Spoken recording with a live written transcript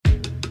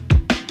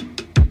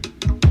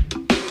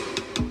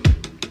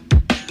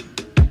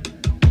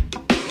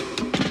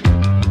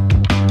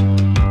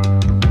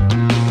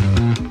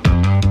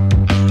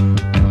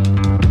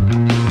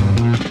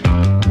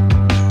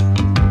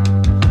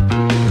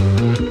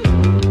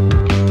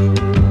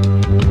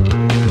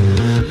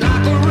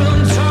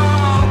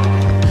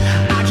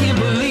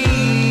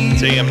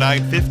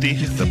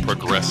950, the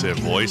progressive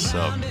voice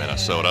of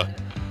Minnesota.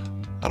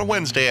 On a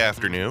Wednesday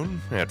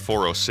afternoon at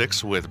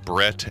 4:06 with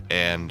Brett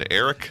and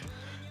Eric.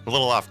 A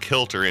little off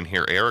kilter in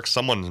here, Eric.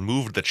 Someone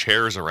moved the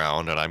chairs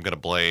around, and I'm going to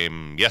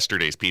blame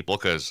yesterday's people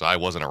because I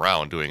wasn't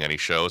around doing any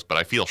shows, but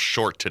I feel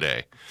short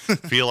today.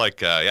 Feel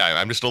like,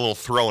 I'm just a little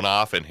thrown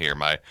off in here.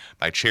 My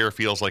chair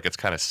feels like it's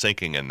kind of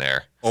sinking in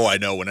there. Oh, I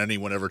know. When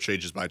anyone ever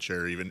changes my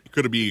chair, even it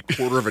could be a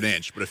quarter of an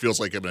inch, but it feels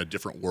like I'm in a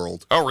different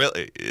world. Oh,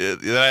 really?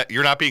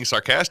 You're not being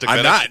sarcastic?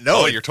 I'm not.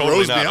 No, you're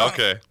totally not.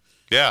 Okay.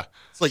 Yeah.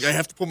 It's like I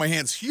have to put my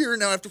hands here.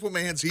 Now I have to put my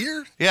hands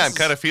here. Yeah, I'm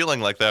kind of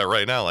feeling like that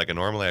right now. Like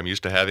normally I'm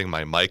used to having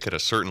my mic at a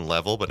certain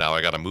level, but now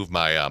I got to move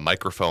my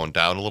microphone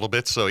down a little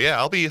bit. So, yeah,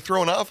 I'll be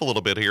thrown off a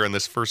little bit here in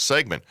this first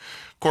segment.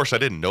 Of course, I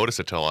didn't notice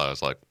it till I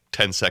was like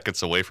 10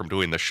 seconds away from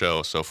doing the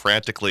show. So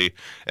frantically,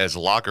 as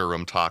Locker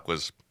Room Talk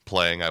was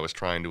playing, I was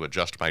trying to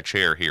adjust my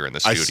chair here in the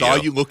studio. I saw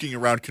you looking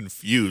around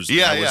confused.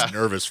 Yeah, I was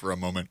nervous for a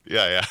moment.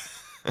 Yeah.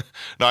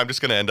 No, I'm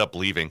just going to end up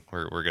leaving.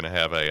 We're going to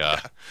have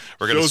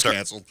we're going to start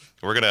canceled.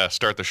 We're going to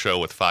start the show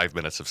with 5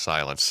 minutes of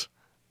silence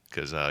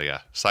because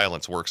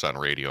silence works on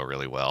radio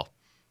really well.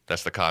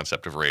 That's the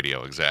concept of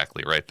radio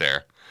exactly right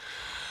there.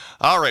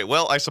 All right,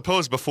 well, I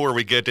suppose before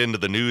we get into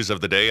the news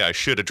of the day, I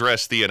should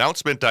address the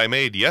announcement I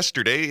made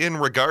yesterday in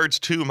regards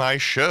to my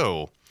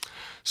show.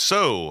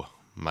 So,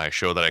 my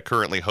show that I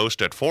currently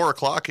host at 4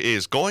 o'clock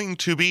is going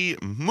to be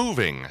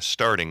moving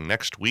starting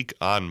next week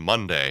on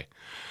Monday.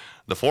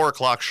 The 4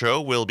 o'clock show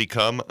will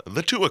become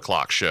the 2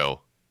 o'clock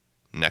show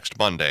next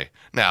Monday.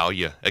 Now,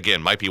 you,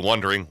 again, might be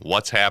wondering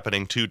what's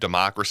happening to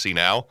Democracy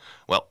Now!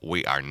 Well,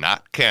 we are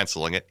not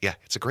canceling it. Yeah,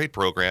 it's a great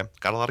program.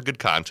 Got a lot of good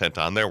content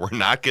on there. We're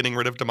not getting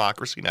rid of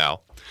Democracy Now!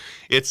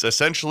 It's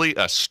essentially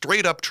a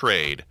straight-up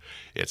trade.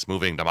 It's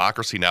moving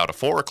Democracy Now! To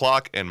 4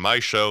 o'clock and my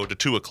show to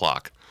 2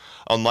 o'clock.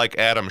 Unlike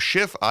Adam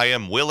Schiff, I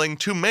am willing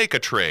to make a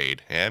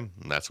trade, and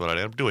that's what I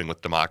end up doing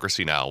with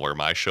Democracy Now!, where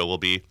my show will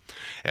be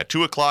at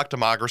 2 o'clock,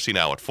 Democracy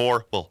Now! At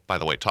 4. Well, by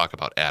the way, talk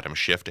about Adam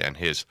Schiff and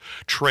his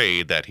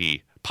trade that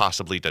he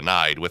possibly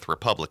denied with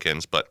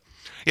Republicans. But,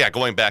 yeah,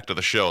 going back to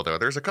the show, though,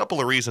 there's a couple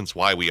of reasons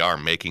why we are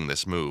making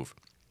this move.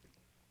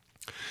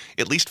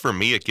 At least for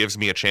me, it gives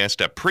me a chance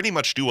to pretty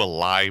much do a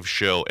live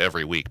show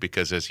every week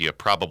because, as you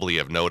probably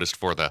have noticed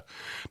for the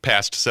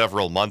past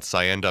several months,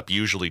 I end up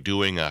usually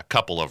doing a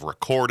couple of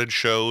recorded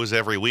shows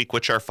every week,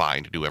 which are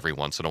fine to do every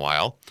once in a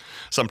while.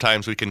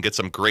 Sometimes we can get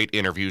some great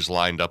interviews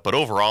lined up, but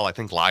overall, I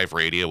think live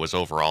radio is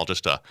overall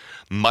just a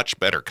much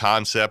better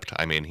concept.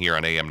 I mean, here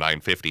on AM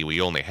 950,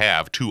 we only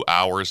have 2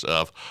 hours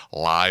of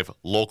live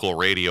local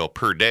radio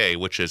per day,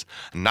 which is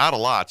not a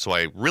lot, so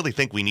I really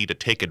think we need to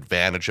take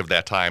advantage of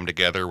that time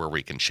together where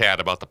we can chat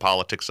about the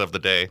politics of the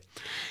day.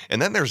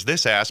 And then there's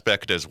this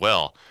aspect as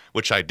well,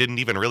 which I didn't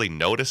even really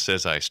notice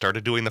as I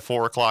started doing the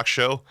 4 o'clock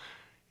show.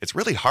 It's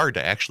really hard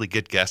to actually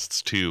get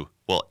guests to,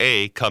 well,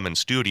 A, come in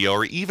studio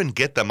or even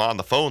get them on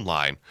the phone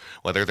line,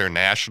 whether they're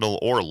national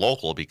or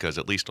local, because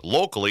at least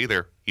locally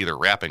they're either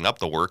wrapping up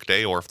the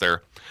workday or if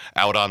they're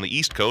out on the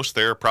East Coast,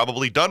 they're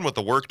probably done with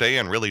the workday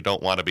and really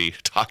don't want to be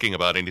talking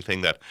about anything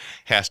that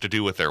has to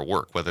do with their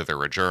work, whether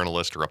they're a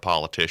journalist or a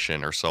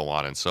politician or so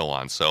on and so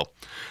on. So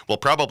we'll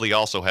probably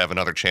also have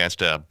another chance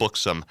to book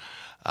some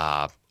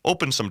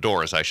open some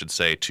doors, I should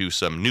say, to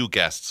some new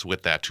guests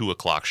with that 2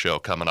 o'clock show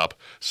coming up.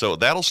 So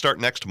that'll start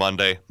next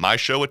Monday. My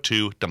show at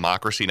 2,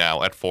 Democracy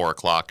Now! At 4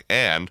 o'clock.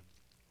 And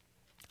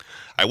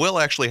I will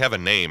actually have a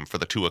name for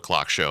the 2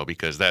 o'clock show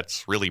because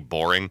that's really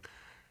boring.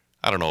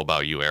 I don't know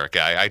about you, Eric.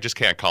 I just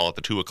can't call it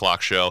the 2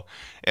 o'clock show.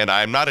 And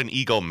I'm not an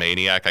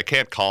egomaniac. I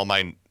can't call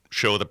my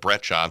show the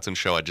Brett Johnson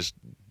Show. It just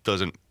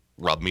doesn't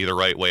rub me the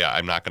right way.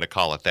 I'm not going to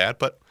call it that.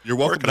 But you're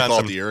welcome to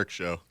call it the Eric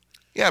Show.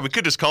 Yeah, we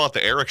could just call it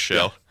the Eric Show.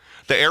 Yeah.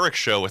 The Eric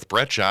Show with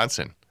Brett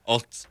Johnson.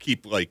 I'll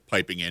keep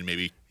piping in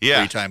maybe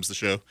 3 times the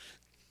show.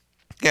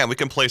 Yeah, we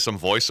can play some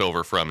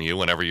voiceover from you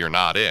whenever you're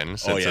not in,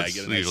 since it's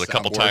usually a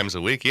couple times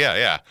a week.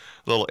 Yeah.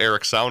 Little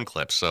Eric sound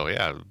clips. So,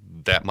 yeah,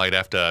 that might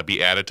have to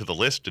be added to the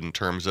list in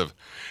terms of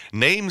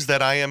names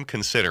that I am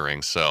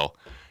considering. So,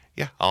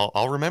 yeah,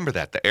 I'll remember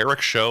that. The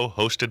Eric Show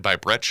hosted by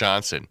Brett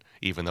Johnson,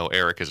 even though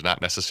Eric is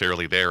not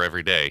necessarily there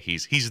every day.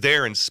 He's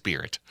there in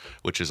spirit,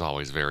 which is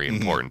always very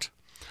important.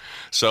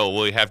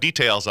 So we have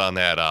details on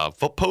that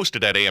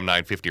posted at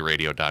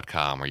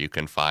am950radio.com where you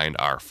can find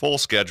our full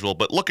schedule.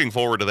 But looking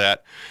forward to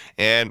that.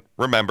 And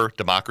remember,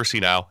 Democracy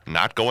Now!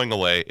 Not going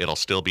away. It'll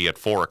still be at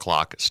 4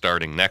 o'clock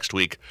starting next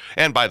week.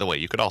 And by the way,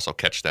 you can also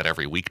catch that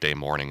every weekday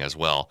morning as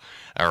well.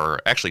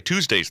 Or actually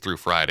Tuesdays through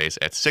Fridays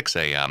at 6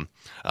 a.m.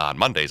 On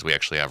Mondays, we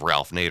actually have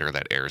Ralph Nader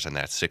that airs in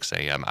that 6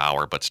 a.m.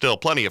 hour. But still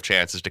plenty of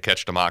chances to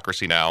catch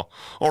Democracy Now!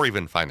 Or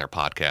even find their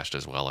podcast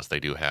as well, as they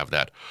do have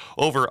that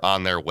over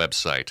on their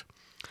website.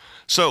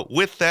 So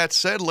with that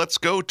said, let's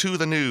go to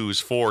the news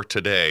for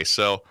today.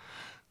 So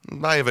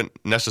I haven't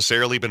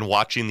necessarily been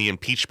watching the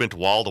impeachment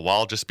wall to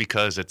wall just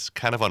because it's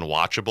kind of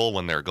unwatchable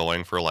when they're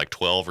going for like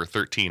 12 or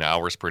 13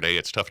 hours per day.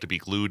 It's tough to be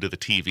glued to the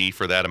TV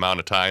for that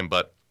amount of time.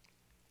 But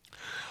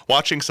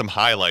watching some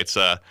highlights,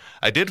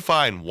 I did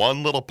find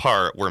one little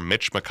part where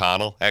Mitch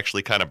McConnell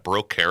actually kind of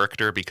broke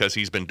character because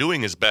he's been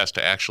doing his best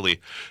to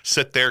actually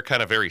sit there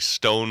kind of very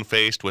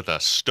stone-faced with a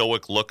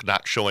stoic look,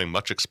 not showing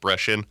much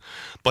expression.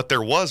 But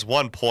there was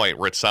one point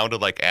where it sounded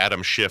like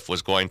Adam Schiff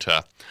was going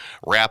to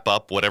wrap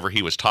up whatever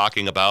he was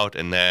talking about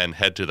and then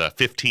head to the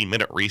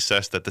 15-minute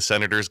recess that the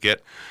senators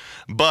get.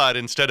 But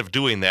instead of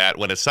doing that,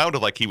 when it sounded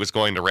like he was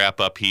going to wrap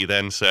up, he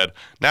then said,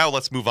 now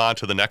let's move on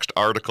to the next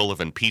article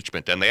of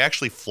impeachment. And they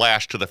actually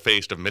flashed to the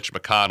face of Mitch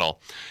McConnell.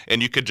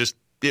 And you could just,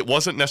 it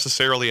wasn't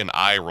necessarily an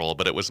eye roll,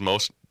 but it was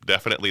most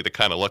definitely the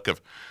kind of look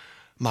of,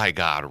 my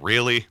God,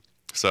 really?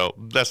 So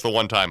that's the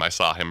one time I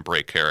saw him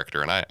break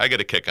character. And I get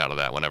a kick out of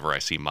that whenever I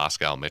see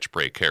Moscow Mitch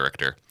break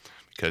character.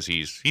 Because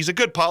he's a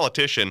good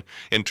politician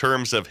in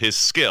terms of his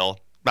skill,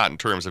 not in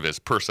terms of his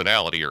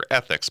personality or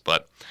ethics,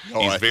 but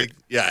I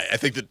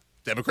think that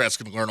Democrats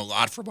can learn a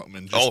lot from him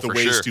and just the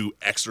ways to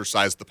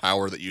exercise the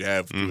power that you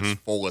have to its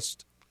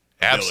fullest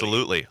ability.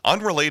 Absolutely.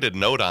 Unrelated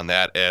note on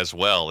that as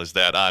well is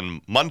that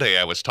on Monday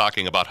I was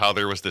talking about how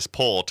there was this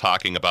poll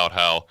talking about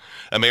how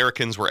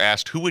Americans were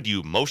asked who would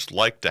you most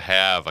like to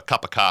have a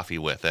cup of coffee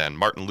with, and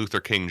Martin Luther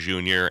King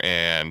Jr.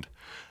 and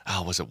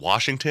was it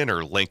Washington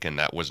or Lincoln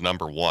that was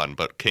number one,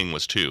 but King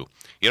was two.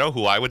 You know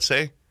who I would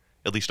say,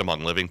 at least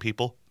among living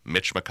people?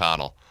 Mitch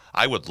McConnell.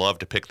 I would love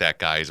to pick that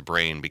guy's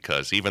brain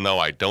because even though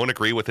I don't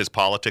agree with his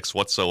politics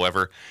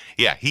whatsoever,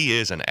 yeah, he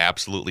is an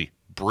absolutely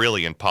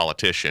brilliant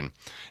politician.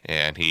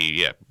 And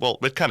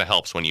it kind of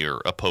helps when you're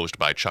opposed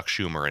by Chuck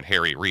Schumer and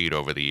Harry Reid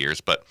over the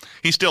years, but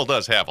he still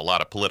does have a lot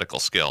of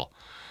political skill.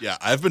 Yeah,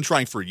 I've been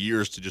trying for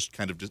years to just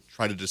kind of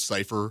try to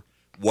decipher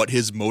what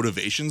his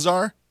motivations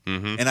are,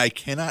 and I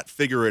cannot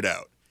figure it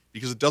out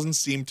because it doesn't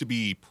seem to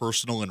be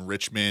personal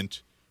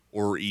enrichment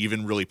or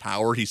even really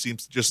power. He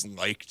seems to just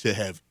like to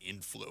have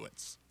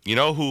influence. You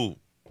know who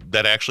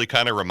that actually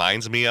kind of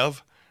reminds me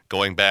of?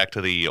 Going back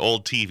to the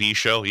old TV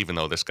show, even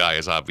though this guy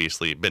has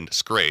obviously been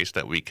disgraced,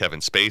 that week Kevin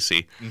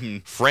Spacey,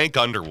 Frank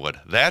Underwood.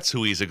 That's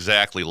who he's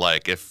exactly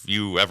like if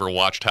you ever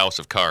watched House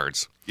of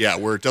Cards. Yeah,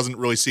 where it doesn't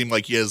really seem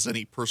like he has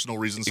any personal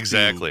reasons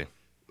to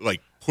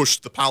push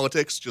the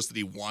politics, just that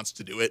he wants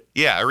to do it.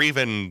 Yeah, or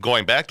even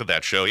going back to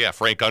that show,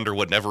 Frank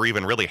Underwood never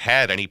even really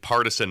had any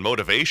partisan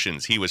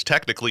motivations. He was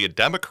technically a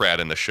Democrat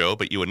in the show,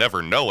 but you would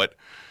never know it,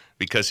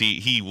 because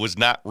he was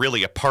not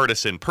really a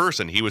partisan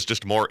person. He was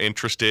just more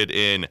interested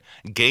in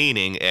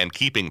gaining and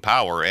keeping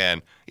power.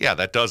 And,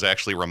 that does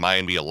actually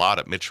remind me a lot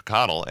of Mitch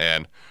McConnell.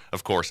 And,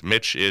 of course,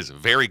 Mitch is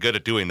very good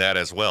at doing that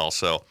as well.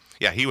 So,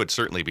 he would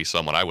certainly be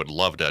someone I would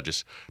love to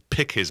just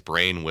pick his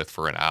brain with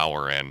for an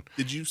hour. And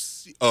did you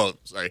see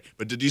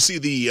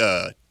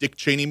the Dick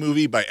Cheney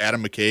movie by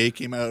Adam McKay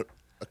came out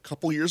a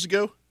couple years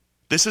ago?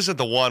 This isn't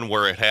the one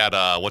where it had,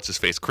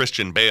 what's-his-face,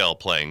 Christian Bale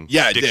playing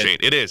Dick Cheney.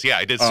 It is,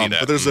 I did see that.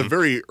 But there's a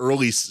very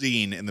early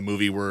scene in the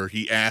movie where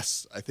he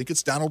asks, I think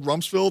it's Donald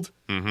Rumsfeld,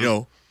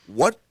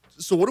 what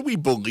do we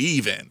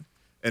believe in?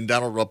 And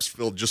Donald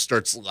Rumsfeld just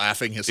starts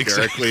laughing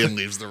hysterically and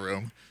leaves the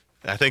room.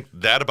 I think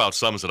that about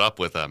sums it up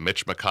with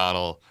Mitch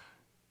McConnell.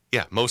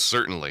 Yeah, most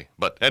certainly.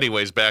 But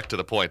anyways, back to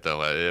the point,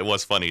 though. It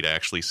was funny to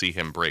actually see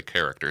him break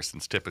character,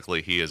 since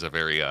typically he is a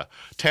very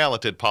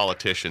talented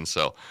politician.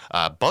 So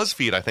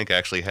BuzzFeed, I think,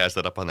 actually has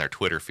that up on their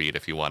Twitter feed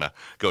if you want to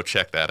go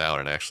check that out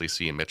and actually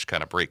see Mitch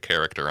kind of break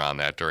character on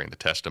that during the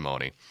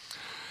testimony.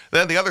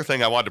 Then the other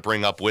thing I wanted to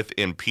bring up with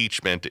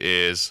impeachment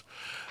is,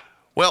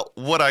 well,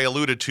 what I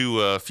alluded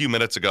to a few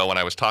minutes ago when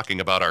I was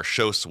talking about our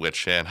show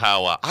switch and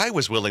how I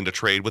was willing to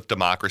trade with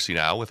Democracy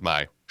Now! With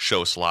my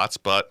show slots,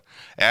 but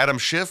Adam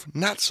Schiff,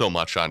 not so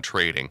much on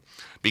trading,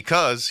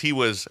 because he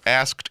was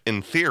asked,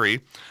 in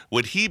theory,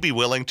 would he be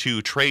willing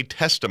to trade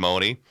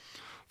testimony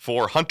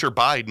for Hunter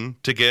Biden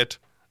to get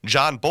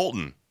John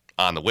Bolton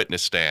on the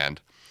witness stand?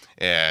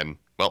 And,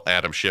 well,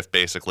 Adam Schiff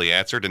basically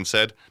answered and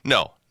said,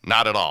 no,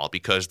 not at all,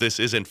 because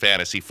this isn't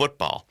fantasy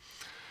football.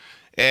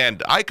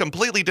 And I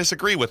completely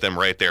disagree with him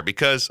right there,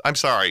 because, I'm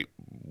sorry,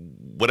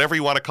 whatever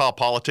you want to call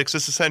politics,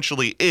 this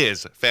essentially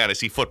is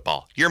fantasy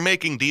football. You're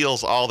making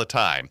deals all the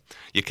time.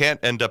 You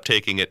can't end up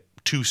taking it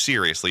too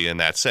seriously in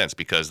that sense,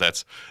 because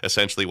that's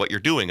essentially what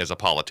you're doing as a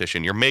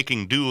politician. You're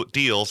making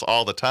deals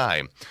all the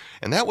time.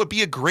 And that would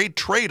be a great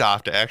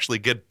trade-off to actually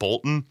get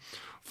Bolton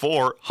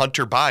for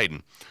Hunter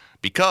Biden.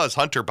 Because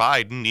Hunter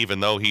Biden,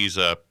 even though he's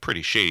a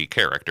pretty shady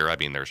character, I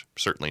mean, there's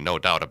certainly no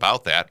doubt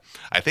about that,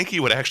 I think he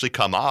would actually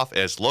come off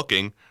as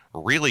looking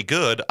really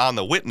good on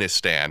the witness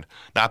stand,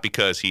 not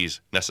because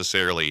he's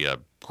necessarily a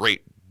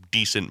great,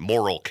 decent,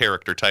 moral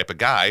character type of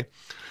guy,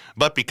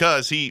 but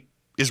because he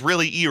is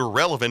really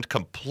irrelevant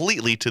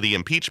completely to the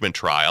impeachment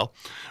trial,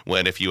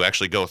 when if you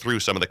actually go through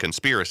some of the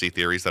conspiracy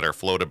theories that are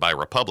floated by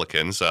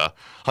Republicans,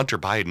 Hunter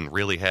Biden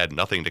really had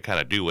nothing to kind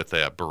of do with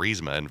the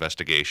Burisma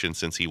investigation,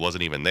 since he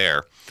wasn't even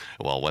there,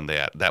 well, when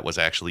that was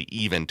actually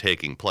even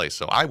taking place.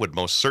 So I would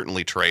most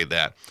certainly trade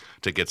that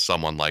to get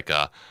someone like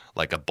a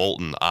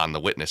Bolton on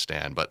the witness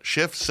stand. But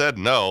Schiff said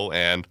no,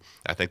 and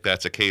I think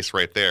that's a case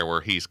right there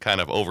where he's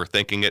kind of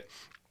overthinking it.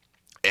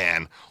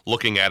 and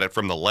looking at it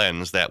from the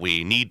lens that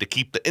we need to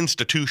keep the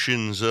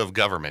institutions of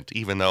government,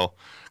 even though,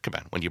 come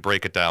on, when you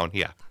break it down,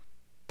 yeah,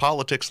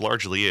 politics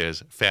largely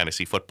is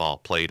fantasy football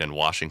played in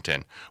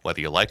Washington. Whether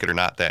you like it or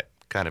not, that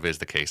kind of is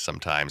the case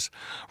sometimes.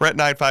 We're at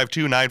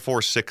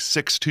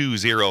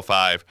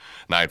 952-946-6205,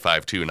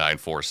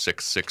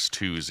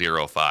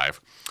 952-946-6205.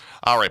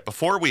 All right,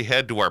 before we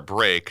head to our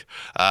break,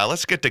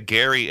 let's get to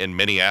Gary in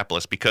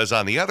Minneapolis, because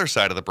on the other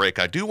side of the break,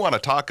 I do want to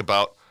talk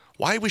about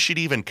why we should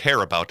even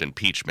care about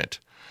impeachment,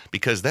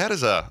 because that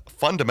is a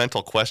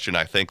fundamental question,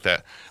 I think,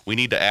 that we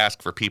need to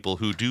ask for people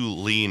who do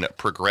lean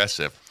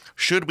progressive.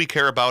 Should we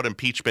care about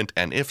impeachment,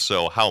 and if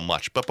so, how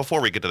much? But before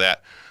we get to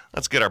that,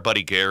 let's get our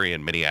buddy Gary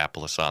in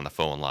Minneapolis on the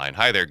phone line.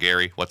 Hi there,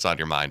 Gary. What's on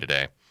your mind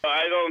today?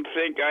 I don't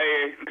think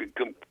I could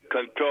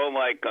control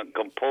my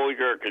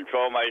composure,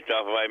 control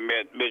myself if I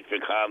met Mitch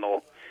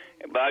McConnell.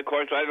 But, of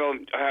course, I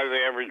don't hardly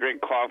ever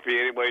drink coffee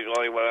anyways,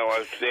 only when I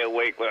want to stay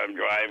awake when I'm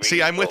driving.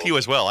 See, I'm with you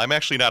as well. I'm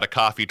actually not a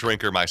coffee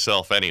drinker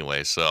myself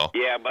anyway, so.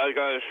 Yeah, but I was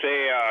going to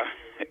say,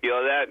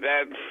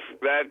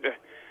 that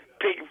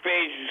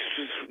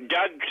pig-faced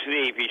judge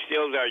thief, he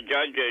steals our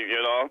judges,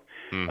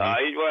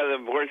 He's one of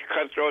the worst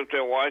cutthroats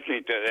in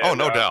Washington. Oh,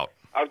 no doubt.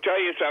 I'll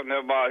tell you something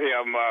about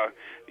him.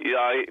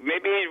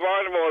 Maybe he's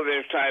vulnerable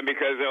this time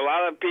because there are a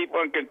lot of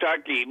people in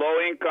Kentucky,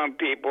 low-income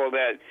people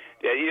that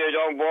either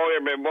don't vote or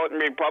been voting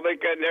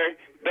Republican. They're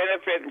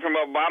benefiting from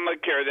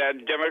Obamacare.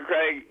 That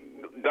Democratic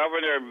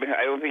governor,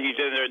 I don't think he's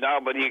in there now,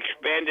 but he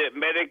expanded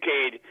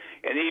Medicaid,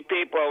 and these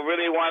people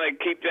really want to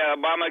keep that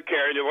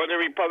Obamacare. What do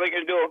the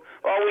Republicans do?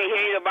 Oh, we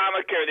hate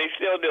Obamacare. They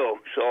still do.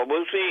 So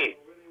we'll see.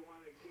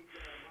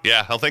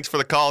 Yeah, well, thanks for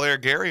the call there,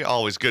 Gary.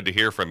 Always good to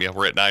hear from you.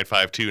 We're at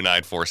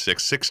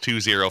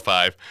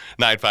 952-946-6205,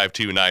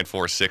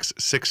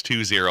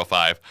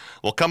 952-946-6205.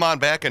 We'll come on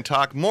back and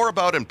talk more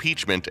about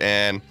impeachment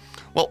and,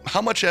 well,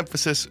 how much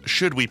emphasis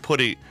should we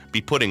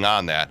be putting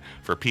on that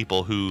for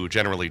people who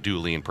generally do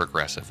lean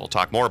progressive? We'll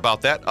talk more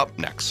about that up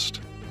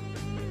next.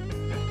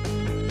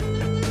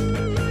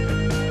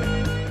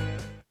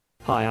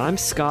 Hi, I'm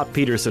Scott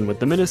Peterson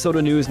with the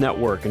Minnesota News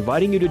Network,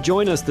 inviting you to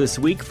join us this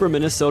week for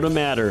Minnesota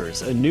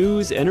Matters, a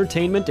news,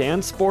 entertainment,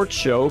 and sports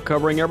show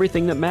covering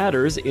everything that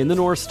matters in the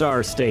North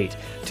Star State.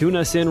 Tune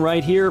us in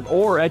right here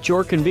or at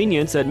your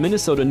convenience at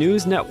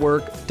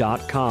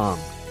minnesotanewsnetwork.com.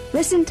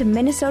 Listen to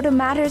Minnesota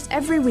Matters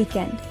every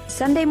weekend,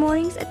 Sunday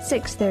mornings at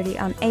 6:30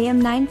 on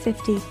AM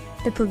 950,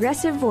 the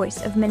progressive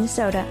voice of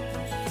Minnesota.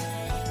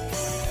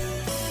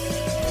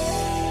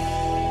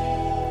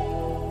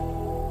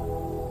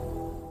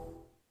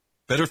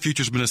 Better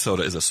Futures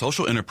Minnesota is a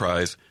social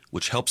enterprise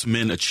which helps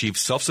men achieve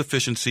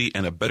self-sufficiency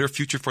and a better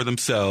future for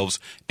themselves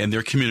and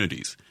their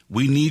communities.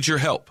 We need your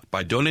help.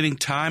 By donating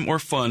time or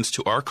funds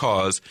to our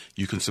cause,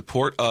 you can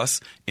support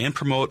us and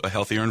promote a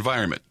healthier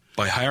environment.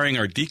 By hiring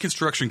our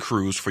deconstruction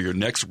crews for your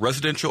next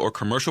residential or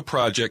commercial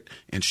project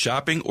and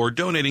shopping or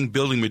donating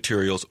building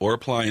materials or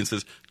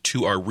appliances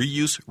to our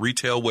reuse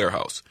retail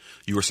warehouse,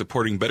 you are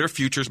supporting Better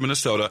Futures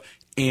Minnesota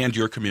and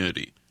your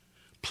community.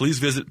 Please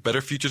visit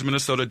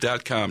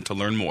betterfuturesminnesota.com to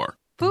learn more.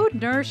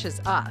 Food nourishes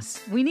us.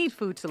 We need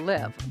food to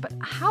live. But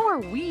how are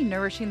we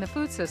nourishing the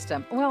food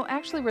system? Well,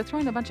 actually, we're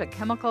throwing a bunch of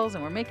chemicals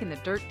and we're making the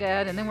dirt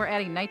dead, and then we're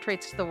adding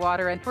nitrates to the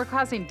water, and we're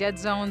causing dead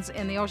zones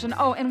in the ocean.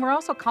 Oh, and we're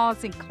also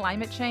causing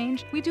climate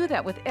change. We do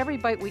that with every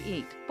bite we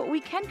eat. But we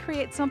can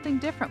create something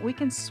different. We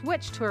can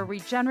switch to a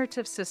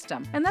regenerative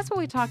system. And that's what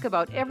we talk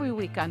about every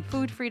week on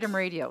Food Freedom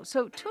Radio.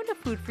 So tune to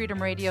Food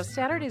Freedom Radio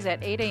Saturdays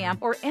at 8 a.m.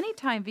 or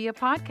anytime via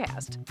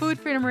podcast. Food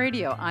Freedom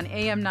Radio on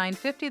AM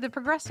 950, the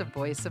progressive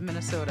voice of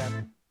Minnesota.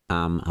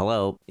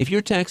 Hello. If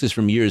your taxes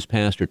from years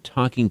past are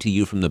talking to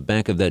you from the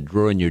back of that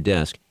drawer in your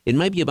desk, it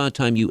might be about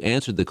time you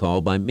answered the call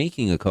by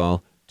making a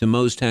call to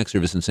Moe's Tax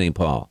Service in St.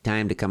 Paul.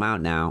 Time to come out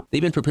now. They've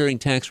been preparing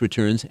tax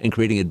returns and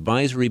creating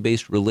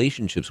advisory-based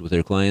relationships with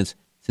their clients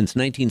since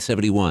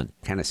 1971.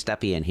 Kind of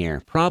stuffy in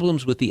here.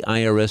 Problems with the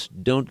IRS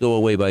don't go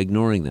away by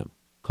ignoring them.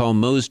 Call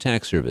Moe's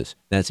Tax Service.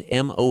 That's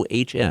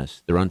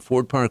M-O-H-S. They're on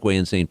Ford Parkway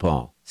in St.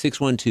 Paul.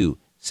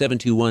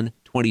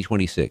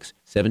 612-721-2026.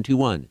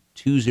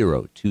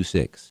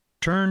 721-2026.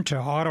 Turn to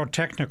Auto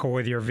Technical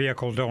with your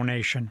vehicle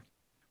donation.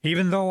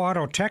 Even though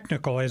Auto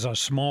Technical is a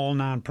small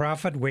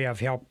nonprofit, we have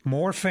helped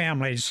more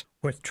families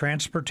with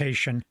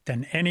transportation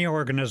than any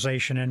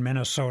organization in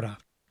Minnesota.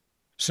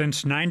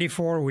 Since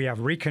 '94, we have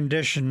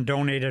reconditioned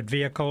donated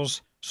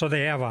vehicles so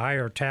they have a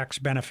higher tax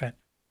benefit.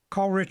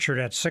 Call Richard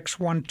at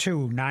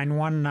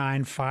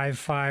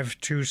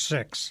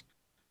 612-919-5526,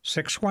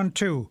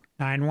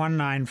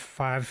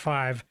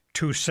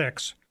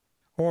 612-919-5526,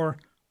 or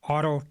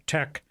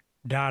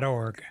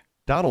autotech.org.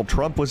 Donald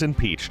Trump was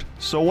impeached.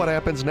 So what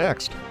happens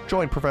next?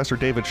 Join Professor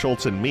David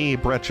Schultz and me,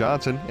 Brett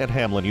Johnson, at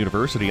Hamline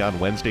University on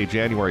Wednesday,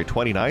 January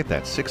 29th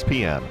at 6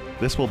 p.m.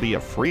 This will be a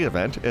free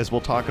event as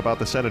we'll talk about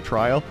the Senate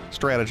trial,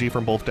 strategy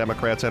from both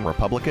Democrats and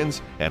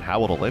Republicans, and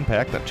how it'll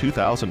impact the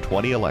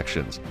 2020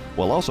 elections.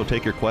 We'll also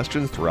take your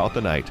questions throughout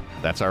the night.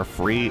 That's our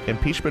free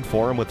impeachment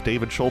forum with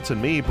David Schultz and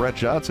me, Brett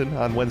Johnson,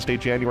 on Wednesday,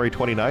 January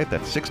 29th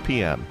at 6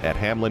 p.m. at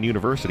Hamline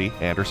University,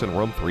 Anderson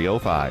Room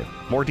 305.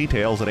 More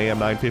details at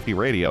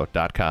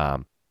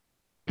am950radio.com.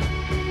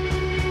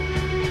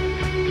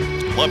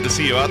 Love to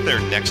see you out there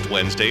next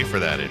Wednesday for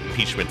that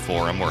impeachment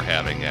forum we're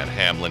having at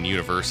Hamline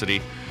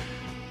University.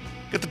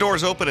 Get the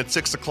doors open at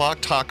 6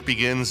 o'clock. Talk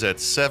begins at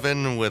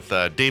 7 with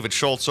David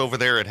Schultz over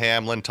there at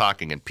Hamline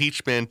talking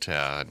impeachment,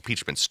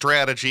 impeachment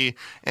strategy,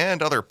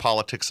 and other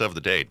politics of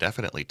the day.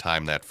 Definitely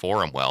time that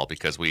forum well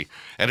because we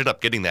ended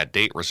up getting that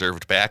date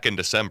reserved back in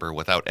December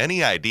without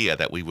any idea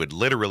that we would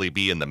literally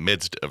be in the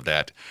midst of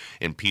that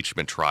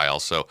impeachment trial.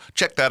 So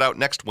check that out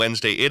next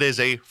Wednesday. It is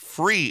a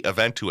free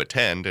event to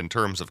attend in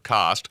terms of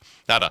cost,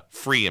 not a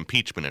free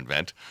impeachment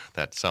event.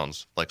 That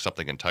sounds like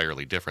something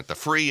entirely different. The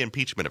free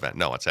impeachment event,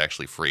 no, it's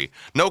actually free.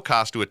 No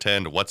cost to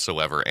attend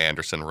whatsoever.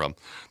 Anderson Room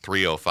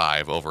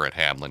 305 over at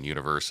Hamline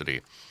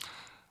University.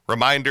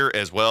 Reminder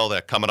as well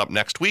that coming up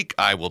next week,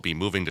 I will be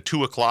moving to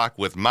 2 o'clock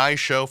with my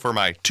show for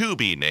my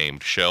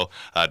to-be-named show.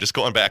 Just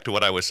going back to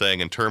what I was saying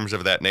in terms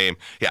of that name,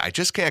 I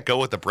just can't go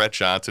with the Brett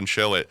Johnson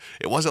show. It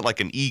wasn't like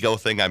an ego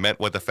thing. I meant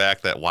with the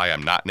fact that why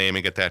I'm not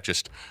naming it that.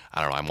 Just,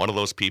 I don't know, I'm one of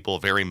those people,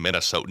 very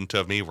Minnesotan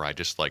of me, where I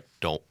just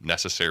don't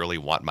necessarily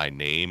want my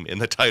name in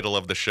the title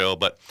of the show,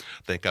 but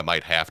think I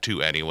might have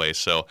to anyway.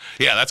 So,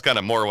 that's kind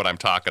of more what I'm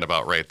talking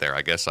about right there.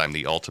 I guess I'm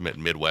the ultimate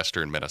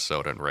Midwestern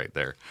Minnesotan right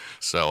there.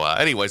 So,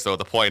 anyways, though,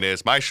 the point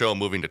is my show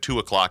moving to 2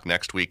 o'clock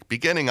next week,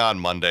 beginning on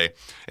Monday,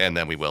 and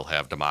then we will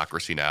have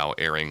Democracy Now!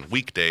 Airing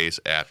weekdays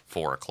at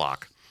 4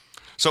 o'clock.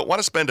 So I want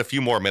to spend a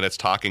few more minutes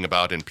talking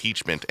about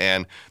impeachment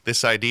and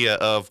this idea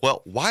of,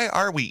 why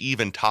are we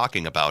even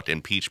talking about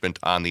impeachment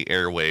on the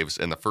airwaves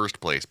in the first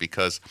place?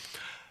 Because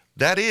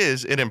that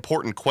is an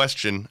important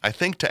question, I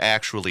think, to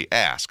actually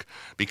ask,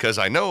 because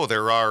I know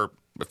there are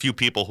a few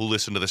people who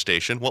listen to the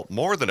station,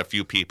 more than a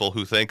few people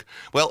who think,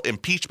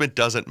 impeachment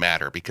doesn't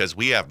matter because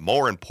we have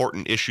more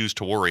important issues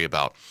to worry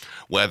about,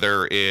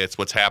 whether it's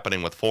what's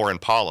happening with foreign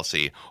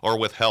policy or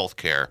with health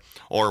care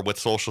or with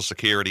Social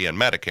Security and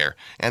Medicare.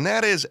 And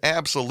that is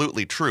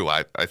absolutely true.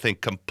 I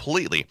think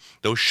completely.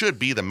 Those should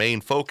be the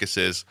main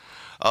focuses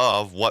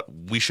of what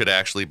we should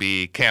actually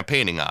be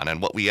campaigning on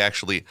and what we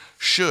actually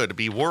should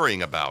be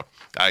worrying about.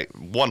 I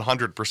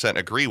 100%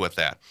 agree with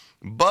that.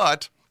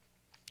 But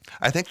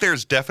I think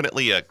there's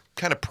definitely a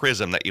kind of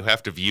prism that you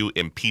have to view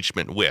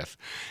impeachment with.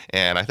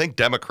 And I think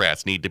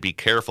Democrats need to be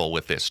careful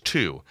with this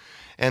too.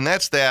 And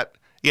that's that,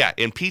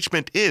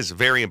 impeachment is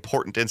very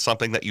important and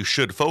something that you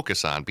should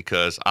focus on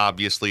because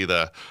obviously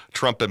the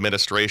Trump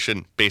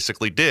administration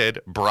basically did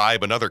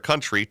bribe another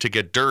country to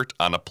get dirt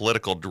on a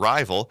political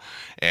rival,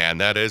 and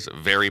that is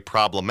very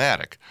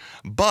problematic.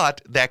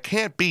 But that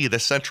can't be the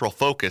central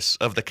focus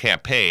of the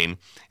campaign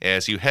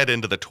as you head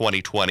into the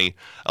 2020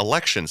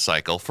 election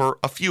cycle for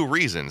a few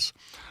reasons.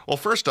 Well,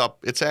 first up,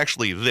 it's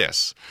actually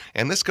this,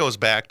 and this goes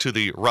back to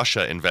the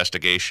Russia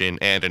investigation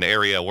and an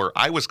area where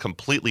I was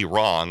completely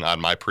wrong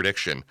on my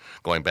prediction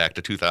going back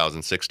to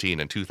 2016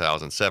 and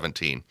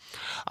 2017.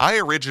 I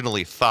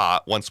originally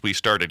thought once we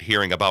started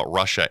hearing about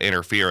Russia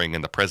interfering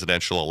in the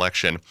presidential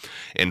election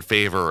in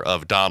favor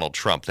of Donald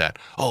Trump that,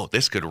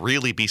 this could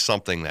really be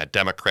something that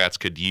Democrats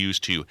could use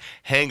to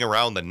hang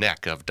around the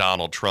neck of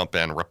Donald Trump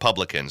and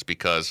Republicans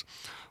because,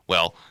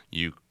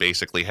 you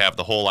basically have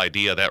the whole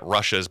idea that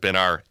Russia's been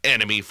our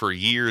enemy for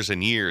years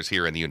and years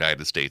here in the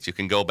United States. You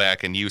can go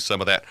back and use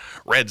some of that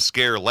Red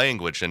Scare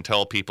language and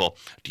tell people,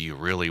 do you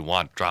really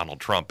want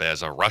Donald Trump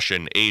as a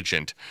Russian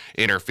agent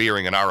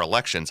interfering in our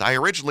elections? I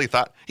originally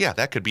thought,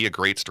 that could be a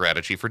great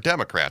strategy for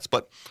Democrats,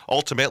 but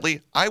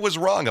ultimately I was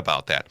wrong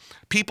about that.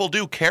 People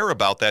do care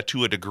about that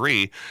to a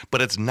degree,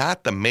 but it's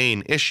not the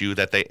main issue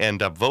that they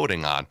end up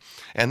voting on.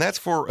 And that's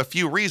for a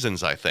few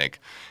reasons, I think.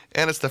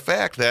 And it's the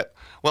fact that,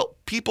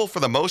 people for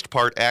the most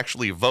part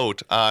actually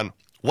vote on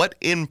what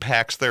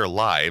impacts their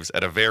lives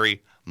at a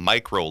very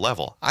micro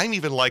level. I'm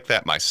even like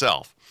that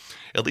myself.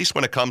 At least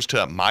when it comes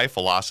to my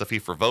philosophy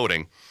for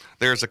voting,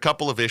 there's a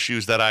couple of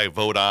issues that I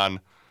vote on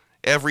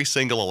every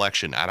single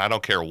election, and I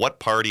don't care what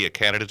party a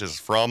candidate is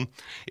from.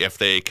 If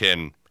they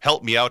can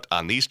help me out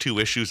on these two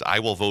issues, I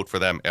will vote for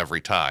them every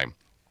time.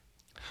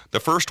 The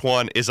first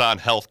one is on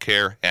health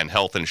care and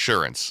health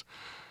insurance.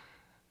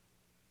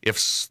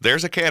 If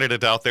there's a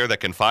candidate out there that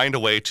can find a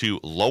way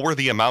to lower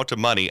the amount of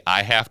money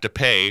I have to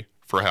pay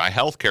for my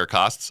health care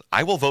costs,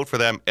 I will vote for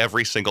them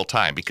every single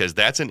time because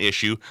that's an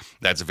issue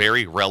that's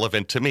very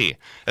relevant to me,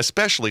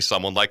 especially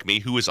someone like me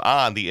who is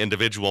on the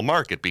individual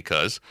market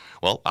because,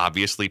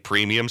 obviously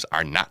premiums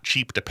are not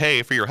cheap to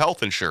pay for your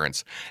health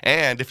insurance.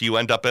 And if you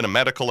end up in a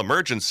medical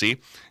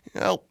emergency,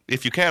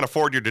 if you can't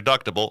afford your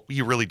deductible,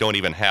 you really don't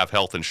even have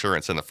health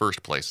insurance in the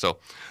first place. So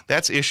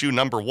that's issue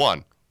number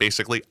one.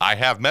 basically, I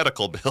have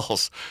medical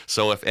bills.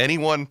 So if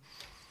anyone,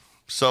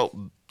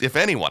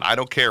 I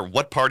don't care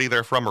what party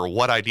they're from or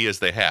what ideas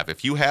they have,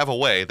 if you have a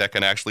way that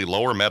can actually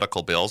lower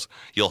medical bills,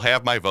 you'll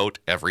have my vote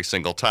every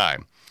single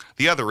time.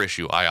 The other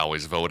issue I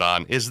always vote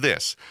on is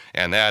this,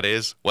 and that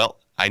is, well,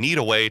 I need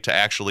a way to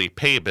actually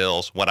pay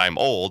bills when I'm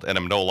old and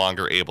I'm no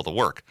longer able to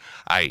work,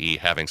 i.e.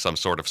 having some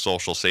sort of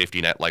social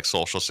safety net like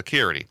Social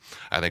Security.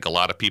 I think a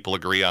lot of people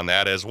agree on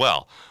that as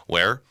well,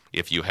 where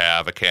if you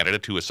have a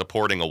candidate who is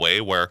supporting a way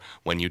where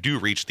when you do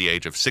reach the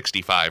age of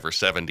 65 or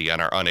 70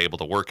 and are unable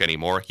to work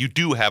anymore, you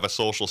do have a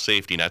social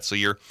safety net so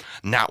you're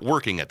not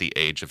working at the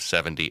age of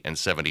 70 and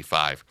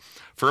 75.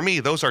 For me,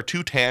 those are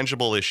two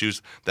tangible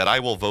issues that I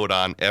will vote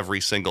on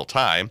every single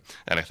time,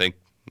 and I think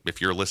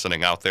if you're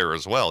listening out there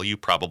as well, you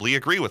probably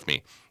agree with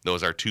me.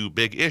 Those are two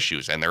big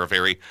issues, and they're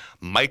very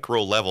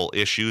micro-level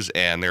issues,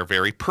 and they're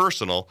very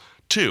personal,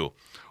 too.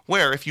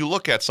 Where if you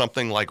look at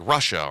something like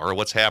Russia or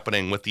what's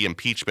happening with the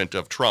impeachment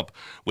of Trump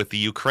with the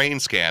Ukraine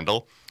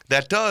scandal,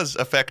 that does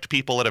affect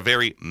people at a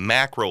very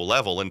macro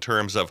level in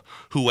terms of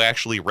who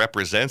actually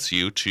represents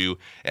you to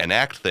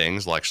enact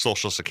things like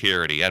Social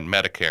Security and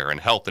Medicare and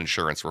health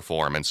insurance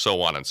reform and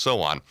so on and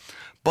so on.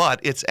 But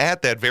it's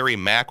at that very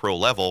macro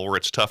level where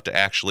it's tough to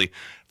actually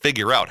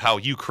figure out how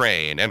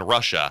Ukraine and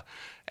Russia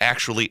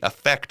actually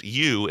affect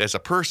you as a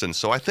person.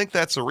 So I think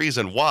that's the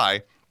reason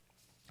why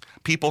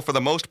people, for the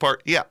most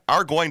part,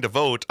 are going to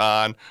vote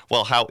on,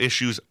 well, how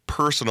issues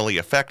personally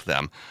affect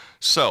them.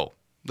 So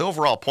the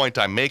overall point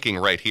I'm making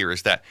right here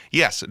is that,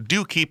 yes,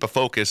 do keep a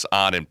focus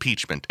on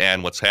impeachment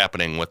and what's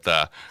happening with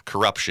the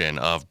corruption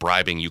of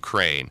bribing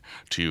Ukraine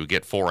to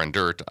get foreign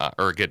dirt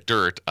or get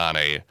dirt on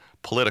a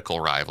political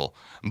rival.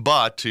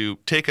 But to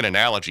take an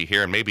analogy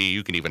here, and maybe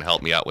you can even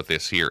help me out with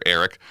this here,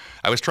 Eric,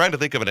 I was trying to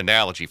think of an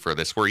analogy for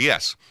this where,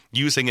 yes,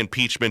 using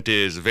impeachment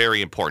is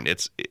very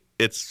important.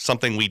 It's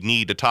something we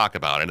need to talk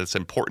about, and it's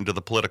important to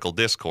the political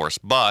discourse.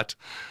 But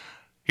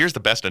here's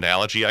the best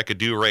analogy I could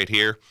do right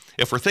here.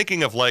 If we're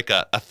thinking of like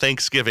a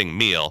Thanksgiving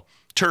meal,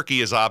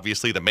 turkey is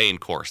obviously the main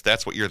course.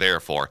 That's what you're there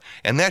for.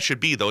 And that should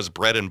be those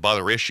bread and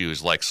butter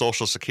issues like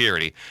Social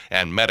Security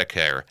and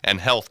Medicare and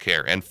health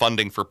care and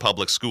funding for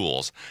public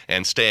schools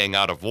and staying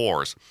out of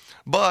wars.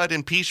 But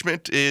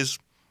impeachment is,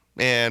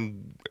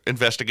 and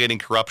investigating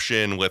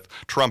corruption with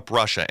Trump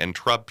Russia and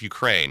Trump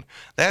Ukraine,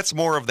 that's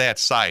more of that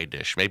side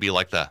dish. Maybe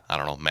like the,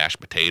 mashed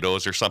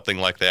potatoes or something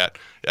like that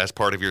as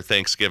part of your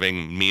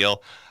Thanksgiving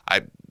meal.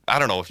 I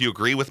don't know if you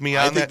agree with me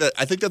on that.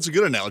 I think that's a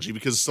good analogy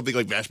because something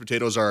like mashed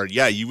potatoes are,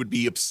 you would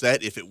be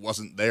upset if it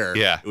wasn't there.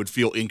 Yeah. It would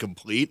feel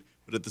incomplete,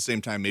 but at the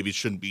same time, maybe it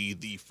shouldn't be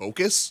the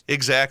focus.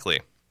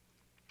 Exactly.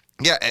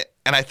 Yeah,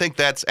 and I think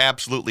that's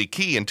absolutely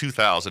key in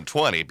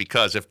 2020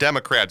 because if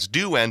Democrats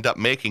do end up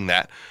making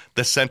that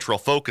the central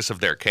focus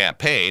of their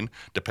campaign,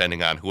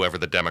 depending on whoever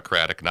the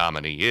Democratic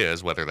nominee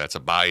is, whether that's a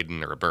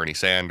Biden or a Bernie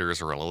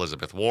Sanders or an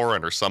Elizabeth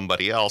Warren or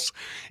somebody else,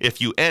 if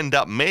you end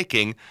up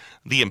making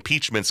the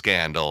impeachment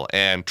scandal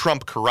and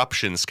Trump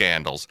corruption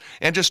scandals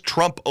and just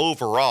Trump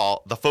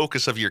overall the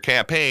focus of your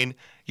campaign,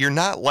 you're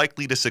not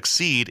likely to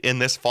succeed in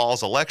this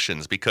fall's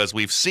elections because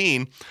we've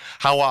seen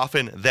how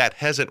often that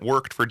hasn't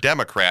worked for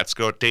Democrats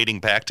dating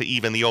back to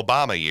even the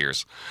Obama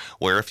years,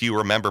 where if you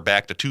remember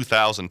back to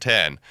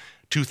 2010,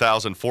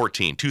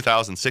 2014,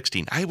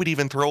 2016, I would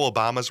even throw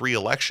Obama's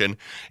re-election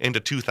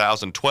into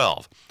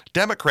 2012.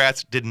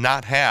 Democrats did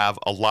not have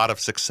a lot of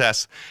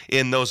success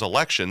in those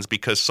elections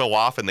because so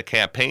often the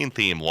campaign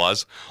theme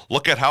was,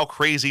 look at how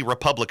crazy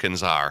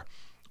Republicans are.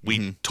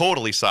 We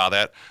totally saw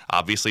that,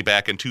 obviously,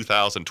 back in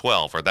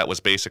 2012, or that was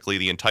basically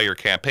the entire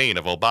campaign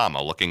of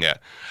Obama, looking at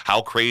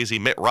how crazy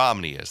Mitt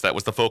Romney is. That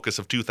was the focus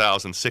of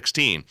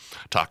 2016,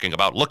 talking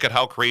about, look at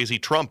how crazy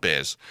Trump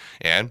is.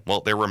 And,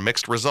 well, there were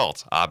mixed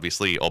results.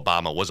 Obviously,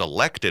 Obama was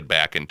elected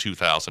back in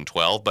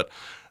 2012, but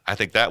I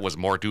think that was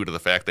more due to the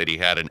fact that he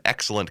had an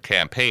excellent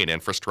campaign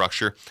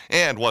infrastructure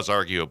and was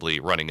arguably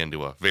running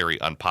into a very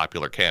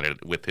unpopular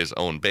candidate with his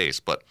own base.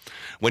 But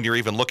when you're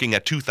even looking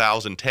at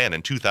 2010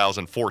 and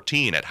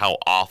 2014 at how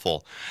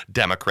awful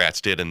Democrats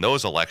did in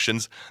those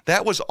elections,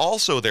 that was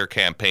also their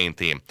campaign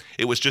theme.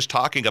 It was just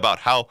talking about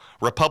how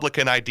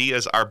Republican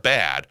ideas are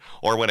bad,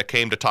 or when it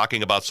came to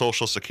talking about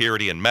Social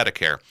Security and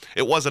Medicare,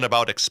 it wasn't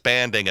about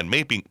expanding and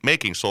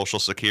making Social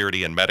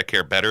Security and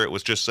Medicare better. It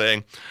was just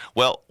saying,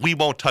 well, we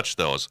won't touch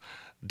those.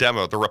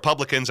 The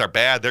Republicans are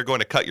bad, they're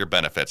going to cut your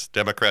benefits.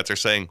 Democrats are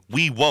saying,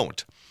 we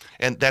won't.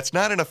 And that's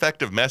not an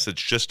effective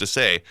message just to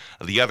say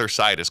the other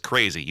side is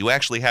crazy. You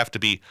actually have to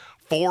be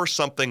for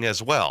something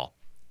as well.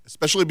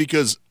 Especially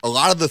because a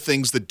lot of the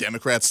things that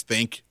Democrats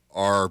think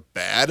are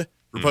bad,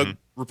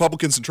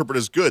 Republicans interpret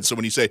as good. So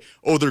when you say,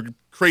 oh, they're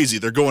crazy,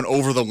 they're going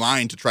over the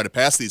line to try to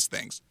pass these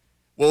things.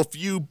 Well, if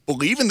you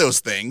believe in those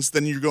things,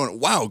 then you're going,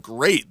 wow,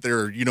 great.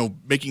 They're,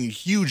 making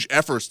huge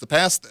efforts to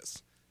pass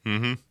this.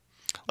 Mm-hmm.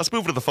 Let's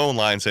move to the phone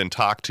lines and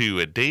talk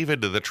to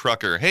David the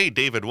trucker. Hey,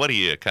 David, what do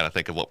you kind of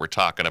think of what we're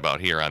talking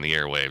about here on the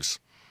airwaves?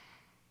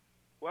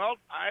 Well,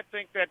 I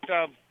think that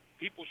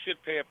people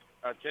should pay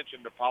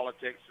attention to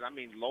politics. I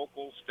mean,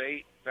 local,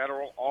 state,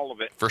 federal, all of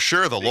it. For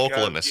sure, the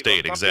local and the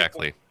state,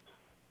 exactly.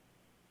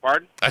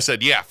 Pardon? I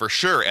said, yeah, for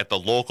sure, at the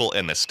local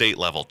and the state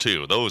level,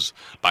 too. Those,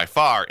 by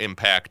far,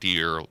 impact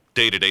your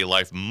day-to-day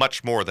life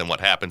much more than what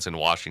happens in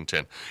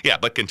Washington. Yeah,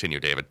 but continue,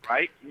 David.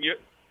 Right?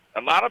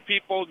 A lot of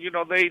people,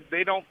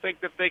 they don't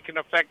think that they can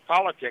affect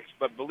politics,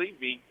 but believe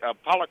me,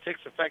 politics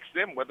affects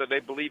them whether they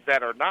believe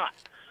that or not.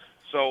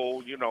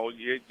 So, you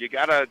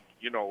got to,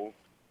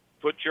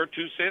 put your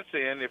 2 cents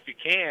in if you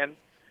can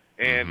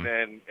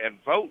and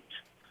vote.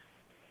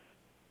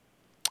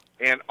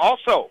 And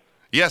also,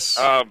 yes,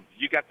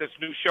 you got this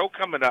new show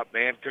coming up,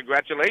 man.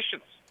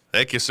 Congratulations.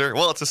 Thank you, sir.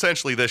 Well, it's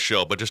essentially this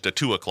show, but just at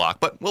 2 o'clock.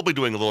 But we'll be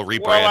doing a little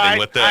rebranding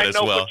with that as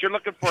well. I know, but you're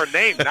looking for a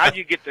name. Now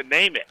you get to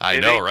name it.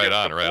 I know, right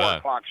on, right on. 4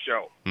 o'clock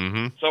show.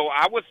 Mm-hmm. So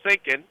I was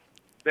thinking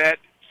that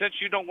since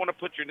you don't want to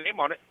put your name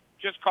on it,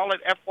 just call it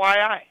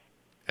FYI.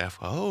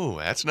 Oh,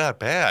 that's not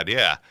bad.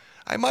 Yeah,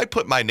 I might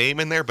put my name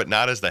in there, but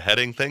not as the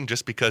heading thing,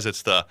 just because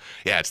it's the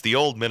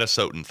old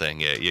Minnesotan thing.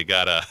 You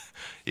gotta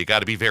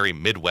be very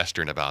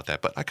Midwestern about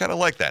that. But I kind of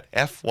like that.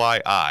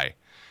 FYI,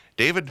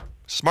 David.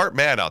 Smart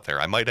man out there.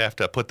 I might have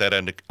to put that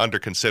under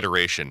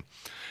consideration.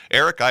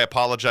 Eric, I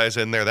apologize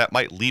in there. That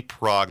might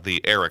leapfrog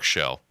the Eric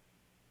show.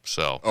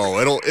 So.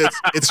 Oh,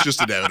 it's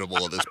just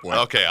inevitable at this point.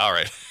 Okay, all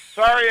right.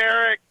 Sorry,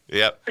 Eric.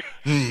 Yep.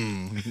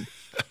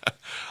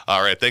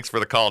 All right, thanks for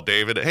the call,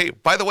 David. Hey,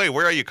 by the way,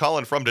 where are you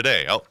calling from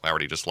today? Oh, I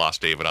already just lost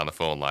David on the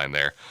phone line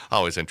there.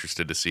 Always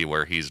interested to see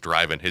where he's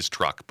driving his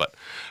truck. But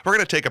we're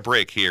going to take a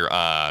break here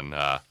on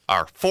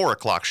our 4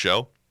 o'clock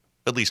show.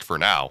 At least for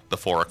now, the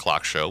 4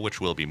 o'clock show,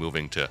 which will be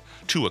moving to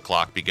 2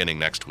 o'clock beginning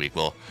next week.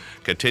 We'll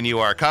continue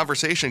our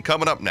conversation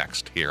coming up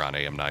next here on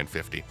AM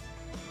 950.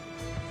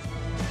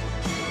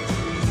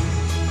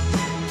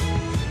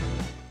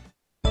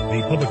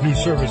 The Public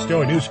News Service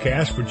Daily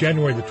Newscast for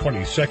January the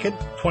 22nd,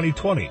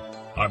 2020.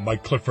 I'm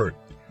Mike Clifford.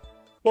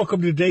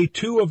 Welcome to day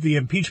 2 of the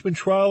impeachment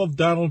trial of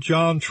Donald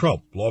John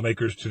Trump.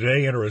 Lawmakers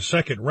today enter a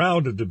second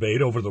round of debate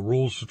over the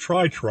rules to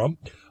try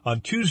Trump. On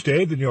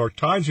Tuesday, the New York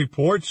Times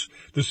reports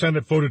the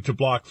Senate voted to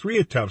block 3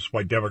 attempts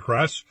by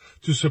Democrats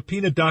to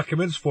subpoena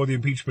documents for the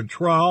impeachment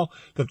trial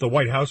that the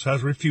White House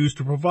has refused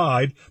to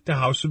provide to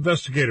House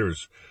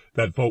investigators.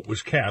 That vote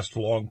was cast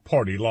along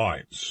party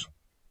lines.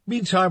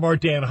 Meantime, our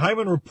Dan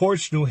Hyman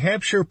reports New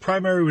Hampshire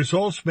primary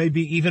results may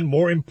be even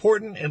more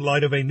important in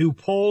light of a new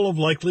poll of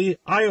likely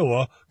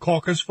Iowa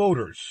caucus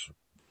voters.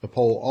 The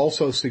poll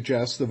also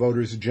suggests the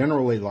voters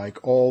generally like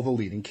all the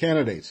leading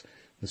candidates.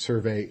 The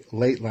survey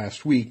late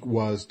last week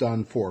was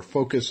done for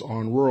Focus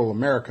on Rural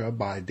America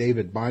by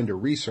David Binder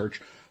Research.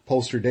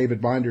 Pollster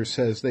David Binder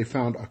says they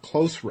found a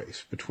close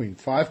race between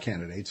 5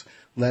 candidates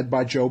led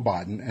by Joe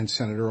Biden and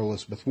Senator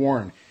Elizabeth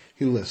Warren.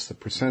 He lists the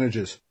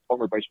percentages.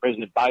 Former Vice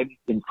President Biden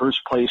in first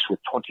place with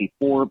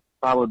 24,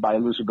 followed by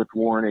Elizabeth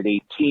Warren at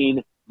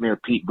 18, Mayor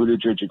Pete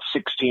Buttigieg at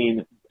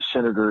 16,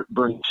 Senator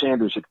Bernie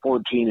Sanders at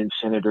 14, and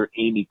Senator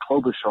Amy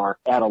Klobuchar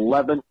at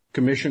 11.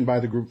 Commissioned by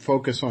the group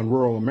Focus on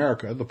Rural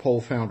America, the poll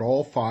found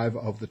all 5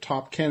 of the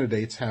top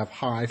candidates have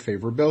high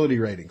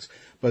favorability ratings.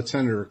 But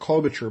Senator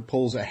Klobuchar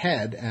pulls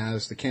ahead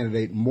as the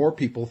candidate more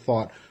people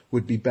thought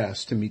would be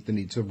best to meet the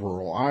needs of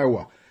rural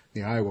Iowa.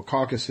 The Iowa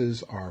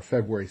caucuses are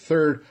February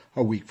 3rd,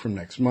 a week from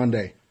next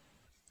Monday.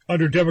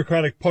 Under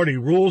Democratic Party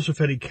rules,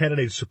 if any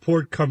candidate's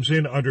support comes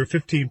in under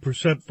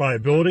 15%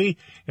 viability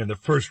in the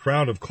first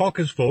round of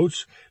caucus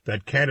votes,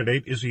 that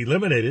candidate is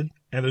eliminated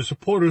and the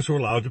supporters are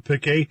allowed to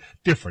pick a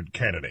different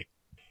candidate.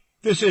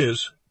 This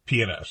is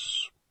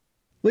PNS.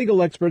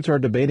 Legal experts are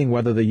debating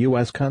whether the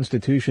U.S.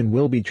 Constitution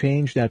will be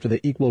changed after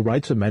the Equal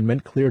Rights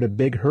Amendment cleared a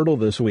big hurdle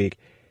this week.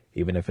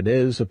 Even if it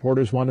is,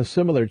 supporters want a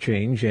similar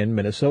change in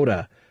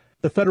Minnesota.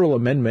 The federal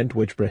amendment,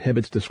 which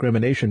prohibits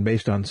discrimination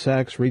based on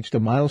sex, reached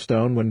a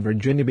milestone when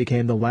Virginia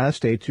became the last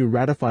state to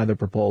ratify the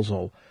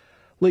proposal.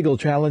 Legal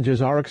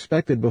challenges are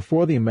expected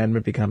before the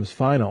amendment becomes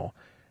final.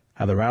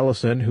 Heather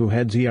Allison, who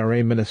heads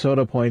ERA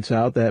Minnesota, points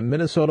out that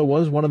Minnesota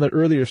was one of the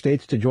earlier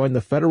states to join the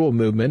federal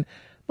movement,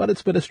 but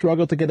it's been a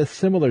struggle to get a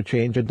similar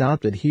change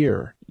adopted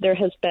here. There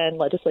has been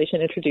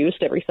legislation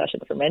introduced every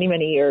session for many,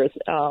 many years,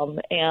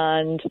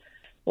 and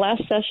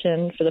last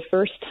session, for the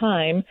first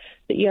time,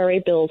 the ERA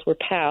bills were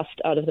passed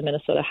out of the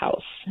Minnesota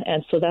House,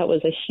 and so that was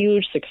a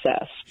huge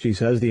success. She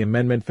says the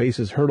amendment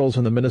faces hurdles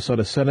in the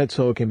Minnesota Senate,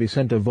 so it can be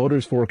sent to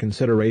voters for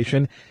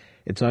consideration.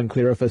 It's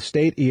unclear if a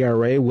state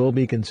ERA will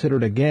be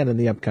considered again in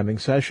the upcoming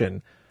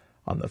session.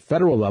 On the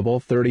federal level,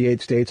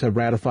 38 states have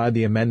ratified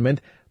the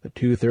amendment, the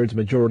two-thirds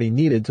majority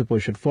needed to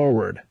push it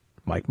forward.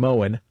 Mike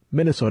Moen,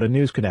 Minnesota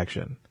News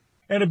Connection.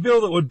 And a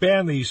bill that would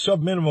ban the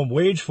sub-minimum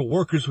wage for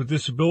workers with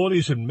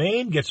disabilities in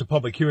Maine gets a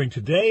public hearing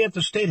today at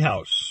the State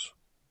House.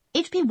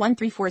 HB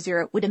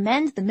 1340 would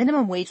amend the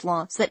minimum wage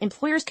law so that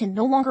employers can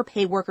no longer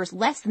pay workers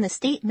less than the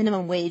state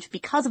minimum wage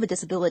because of a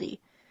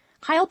disability.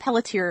 Kyle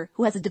Pelletier,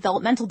 who has a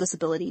developmental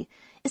disability,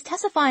 is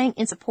testifying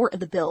in support of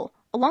the bill,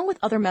 along with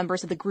other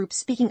members of the group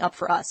speaking up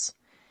for us.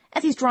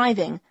 As he's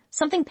driving,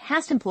 something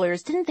past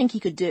employers didn't think he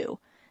could do.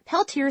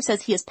 Pelletier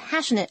says he is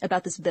passionate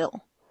about this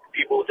bill.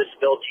 People with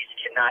disabilities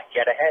cannot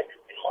get ahead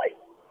in life.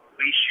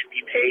 We should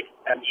be paid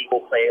an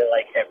equal pay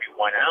like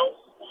everyone else,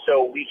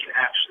 so we can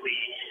actually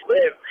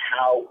live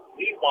how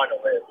we want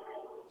to live.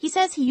 He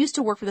says he used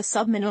to work for the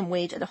sub-minimum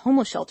wage at a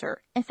homeless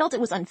shelter and felt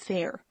it was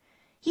unfair.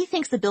 He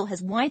thinks the bill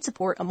has wide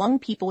support among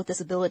people with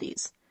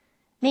disabilities.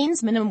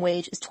 Maine's minimum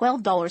wage is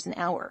 $12 an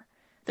hour.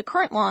 The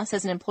current law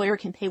says an employer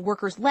can pay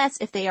workers less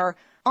if they are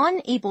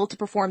unable to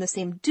perform the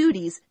same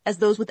duties as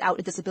those without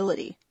a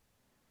disability.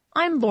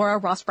 I'm Laura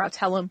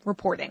Rossbrow-Tellem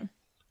reporting.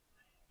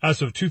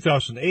 As of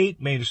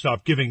 2008, Maine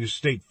stopped giving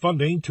state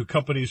funding to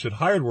companies that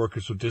hired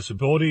workers with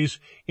disabilities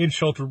in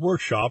sheltered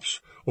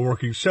workshops or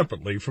working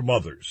separately from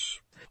others.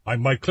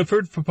 I'm Mike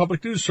Clifford for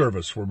Public News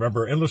Service. We're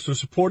member and listener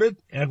supported,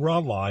 and we're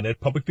online at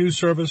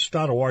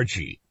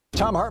publicnewsservice.org.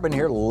 Tom Hartman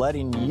here,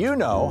 letting you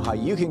know how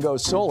you can go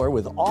solar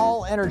with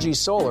All Energy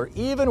Solar,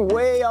 even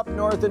way up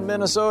north in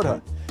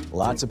Minnesota.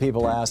 Lots of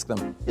people ask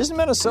them, isn't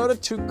Minnesota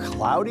too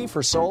cloudy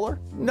for solar?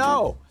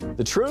 No.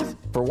 The truth?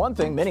 For one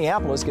thing,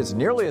 Minneapolis gets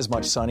nearly as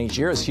much sun each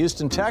year as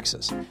Houston,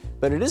 Texas.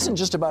 But it isn't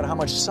just about how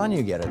much sun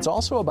you get. It's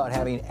also about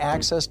having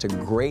access to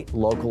great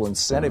local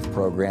incentive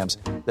programs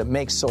that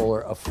make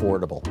solar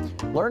affordable.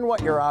 Learn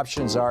what your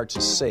options are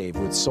to save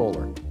with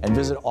solar and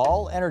visit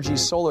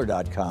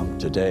allenergysolar.com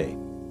today.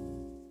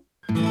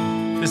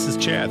 This is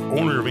Chad,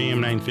 owner of AM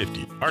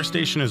 950. Our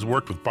station has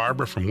worked with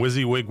Barbara from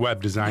WYSIWYG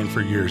Web Design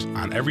for years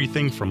on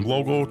everything from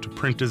logo to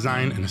print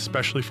design, and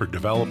especially for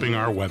developing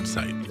our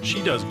website. She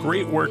does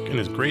great work and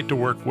is great to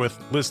work with,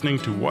 listening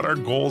to what our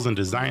goals and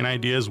design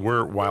ideas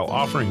were while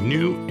offering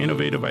new,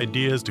 innovative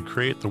ideas to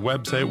create the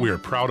website we are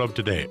proud of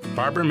today.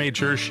 Barbara made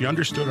sure she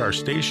understood our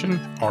station,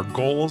 our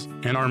goals,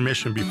 and our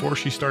mission before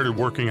she started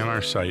working on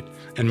our site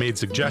and made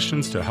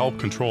suggestions to help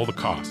control the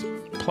cost.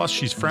 Plus,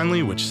 she's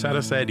friendly, which set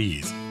us at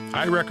ease.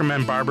 I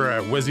recommend Barbara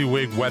at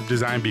WYSIWYG Web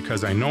Design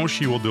because I know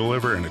she will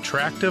deliver an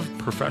attractive,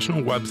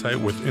 professional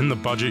website within the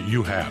budget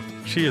you have.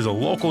 She is a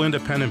local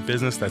independent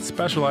business that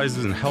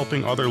specializes in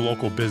helping other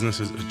local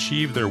businesses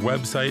achieve their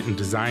website and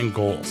design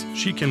goals.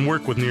 She can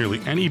work with nearly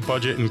any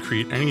budget and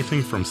create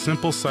anything from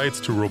simple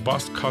sites to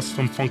robust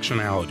custom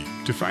functionality.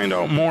 To find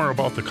out more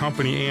about the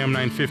company AM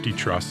 950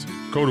 trusts,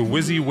 go to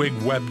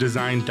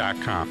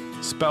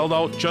WYSIWYGWebDesign.com. Spelled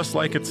out just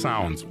like it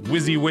sounds,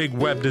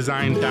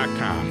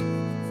 WYSIWYGWebDesign.com.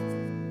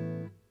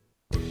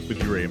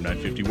 With your AM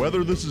 950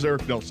 weather, this is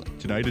Eric Nelson.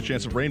 Tonight, a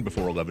chance of rain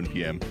before 11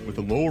 p.m. with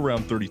a low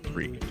around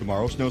 33.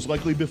 Tomorrow, snow's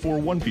likely before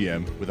 1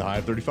 p.m. with a high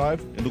of 35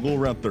 and a low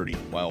around 30.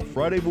 While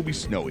Friday will be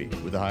snowy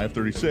with a high of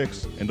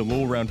 36 and a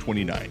low around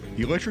 29.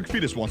 The Electric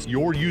Fetus wants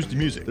your used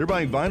music. They're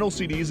buying vinyl,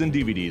 CDs, and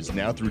DVDs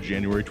now through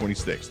January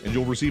 26th, and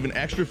you'll receive an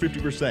extra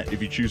 50%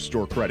 if you choose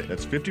store credit.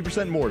 That's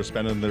 50% more to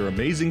spend on their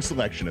amazing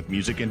selection of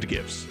music and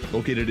gifts.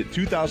 Located at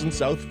 2000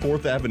 South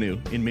 4th Avenue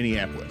in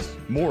Minneapolis.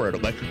 More at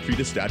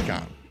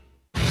electricfetus.com.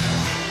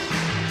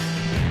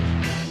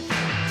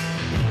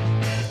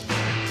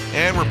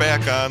 And we're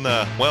back on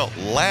the,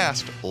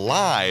 last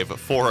live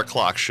 4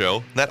 o'clock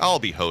show that I'll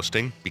be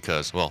hosting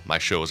because, my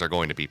shows are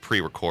going to be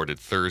pre-recorded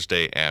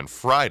Thursday and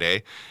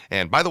Friday.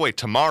 And by the way,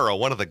 tomorrow,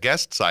 one of the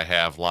guests I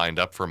have lined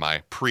up for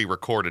my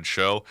pre-recorded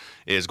show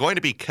is going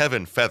to be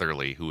Kevin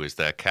Featherly, who is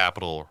the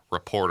Capitol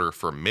reporter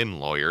for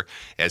MnLawyer,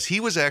 as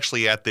he was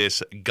actually at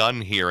this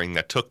gun hearing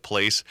that took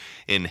place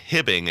in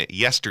Hibbing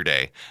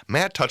yesterday.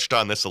 Matt touched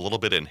on this a little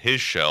bit in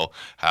his show,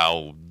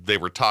 how they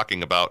were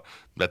talking about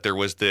that there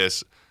was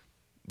this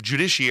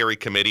Judiciary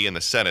Committee in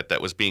the Senate that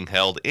was being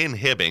held in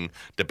Hibbing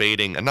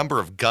debating a number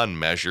of gun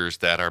measures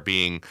that are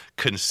being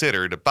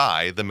considered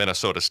by the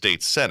Minnesota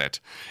State Senate.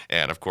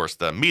 And, of course,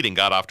 the meeting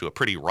got off to a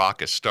pretty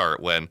raucous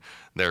start when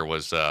there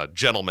was a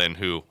gentleman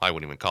who, I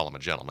wouldn't even call him a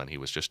gentleman, he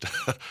was just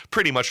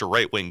pretty much a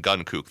right-wing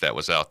gun kook that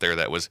was out there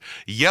that was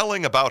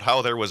yelling about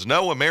how there was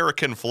no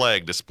American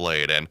flag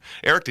displayed. And,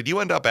 Eric, did you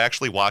end up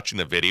actually watching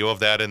the video of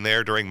that in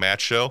there during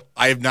Matt's show?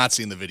 I have not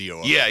seen the video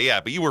of it. Yeah,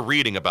 but you were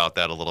reading about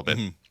that a little bit.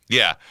 Mm-hmm.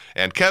 Yeah,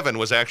 and Kevin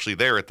was actually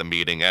there at the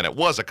meeting, and it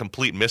was a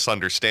complete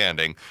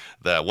misunderstanding.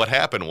 What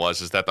happened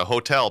was that the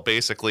hotel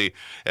basically,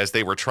 as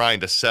they were trying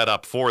to set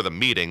up for the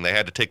meeting, they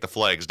had to take the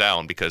flags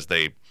down because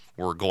they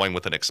were going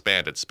with an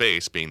expanded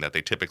space, being that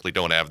they typically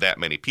don't have that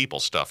many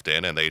people stuffed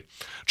in, and they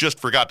just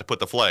forgot to put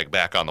the flag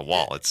back on the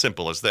wall. It's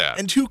simple as that.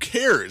 And who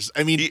cares?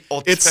 I mean,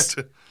 it's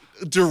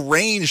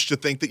deranged to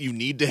think that you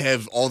need to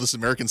have all this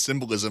American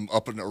symbolism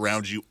up and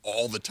around you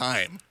all the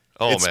time.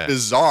 It's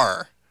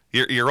bizarre.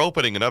 You're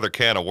opening another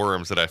can of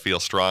worms that I feel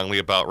strongly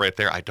about right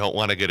there. I don't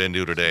want to get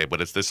into today, but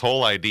it's this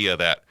whole idea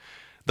that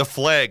the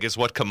flag is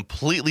what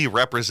completely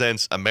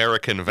represents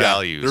American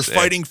values. They're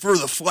fighting for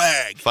the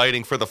flag.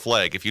 Fighting for the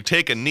flag. If you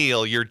take a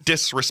kneel, you're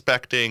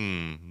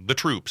disrespecting the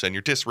troops and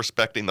you're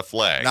disrespecting the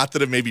flag. Not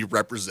that it maybe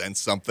represents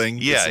something.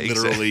 Yeah, it's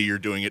literally you're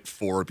doing it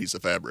for a piece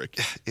of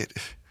fabric.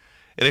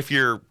 And if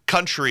your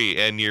country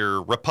and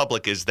your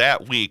republic is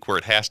that weak where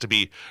it has to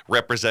be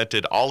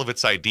represented, all of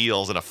its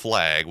ideals in a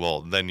flag, well,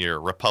 then your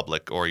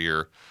republic or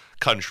your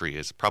country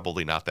is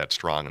probably not that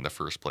strong in the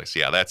first place.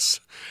 Yeah,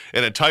 that's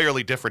an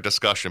entirely different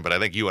discussion, but I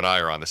think you and I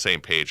are on the same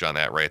page on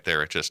that right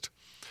there. It just,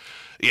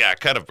 it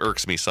kind of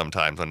irks me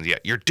sometimes when,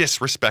 you're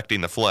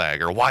disrespecting the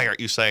flag, or why aren't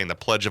you saying the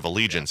Pledge of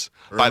Allegiance?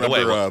 By the way,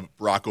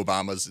 Barack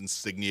Obama's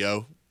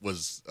insignia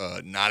was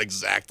not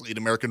exactly an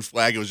American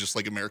flag. It was just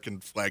like American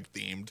flag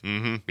themed.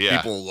 Mm-hmm.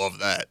 Yeah. People love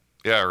that.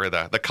 Yeah, or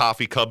the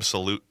coffee cup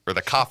salute, or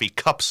the coffee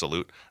cup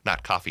salute,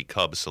 not coffee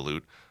cub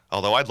salute.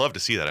 Although I'd love to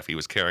see that if he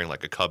was carrying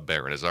like a cub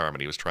bear in his arm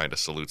and he was trying to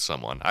salute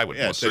someone. I would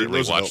most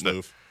certainly watch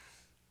that.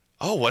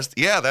 Oh,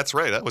 that's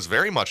right. That was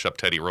very much up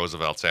Teddy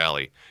Roosevelt's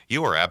alley.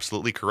 You are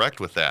absolutely correct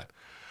with that.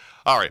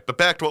 All right, but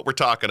back to what we're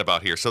talking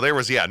about here. So there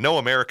was, no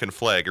American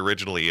flag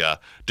originally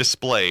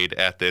displayed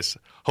at this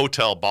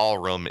hotel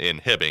ballroom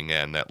in Hibbing,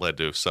 and that led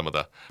to some of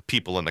the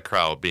people in the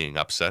crowd being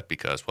upset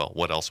because, well,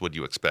 what else would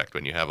you expect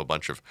when you have a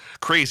bunch of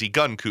crazy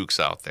gun kooks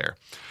out there?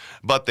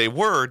 But they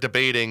were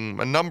debating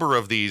a number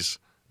of these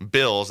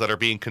bills that are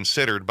being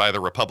considered by the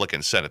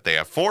Republican Senate. They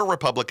have 4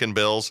 Republican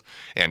bills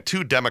and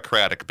 2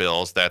 Democratic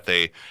bills that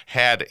they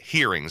had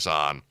hearings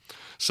on.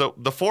 So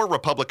the 4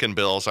 Republican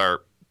bills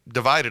are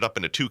divided up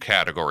into 2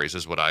 categories,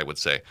 is what I would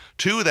say.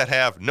 2 that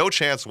have no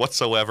chance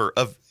whatsoever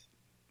of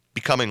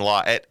becoming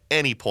law at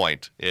any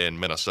point in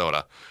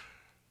Minnesota.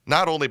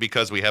 Not only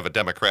because we have a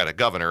Democratic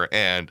governor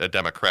and a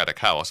Democratic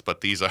House,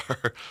 but these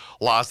are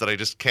laws that I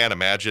just can't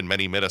imagine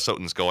many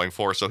Minnesotans going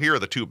for. So here are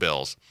the 2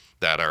 bills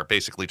that are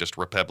basically just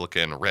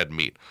Republican red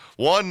meat.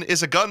 One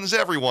is a Guns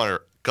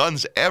Everywhere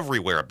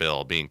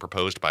bill being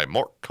proposed by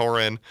Mort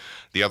Corin.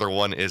 The other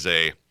one is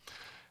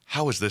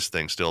how is this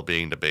thing still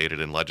being debated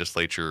in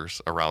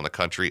legislatures around the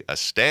country? A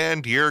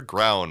Stand Your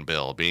Ground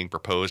bill being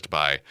proposed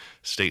by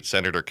State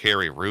Senator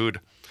Kerry Rude.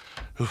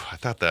 I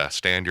thought the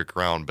Stand Your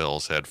Ground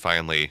bills had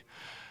finally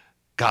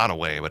gone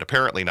away, but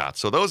apparently not.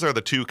 So those are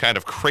the 2 kind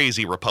of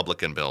crazy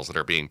Republican bills that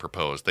are being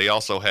proposed. They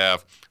also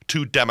have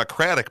 2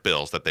 Democratic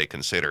bills that they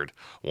considered.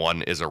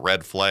 One is a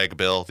red flag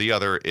bill. The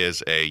other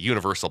is a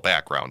universal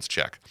backgrounds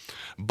check.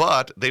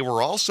 But they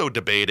were also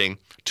debating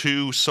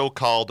 2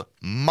 so-called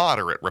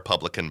moderate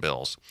Republican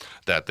bills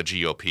that the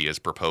GOP is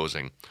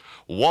proposing.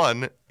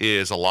 One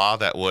is a law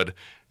that would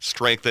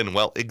strengthen,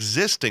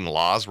 existing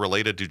laws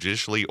related to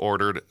judicially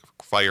ordered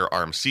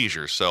firearm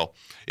seizures. So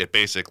it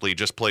basically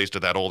just plays to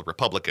that old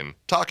Republican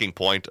talking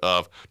point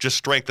of just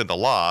strengthen the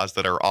laws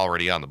that are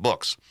already on the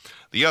books.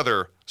 The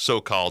other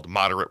so-called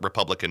moderate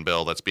Republican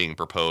bill that's being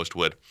proposed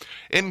would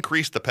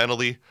increase the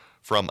penalty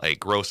from a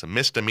gross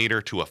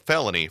misdemeanor to a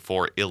felony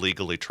for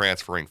illegally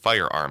transferring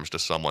firearms to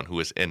someone who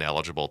is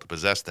ineligible to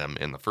possess them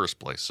in the first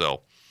place.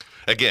 So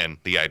again,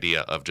 the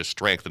idea of just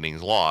strengthening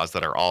laws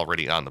that are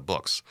already on the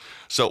books.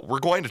 So we're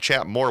going to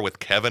chat more with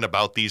Kevin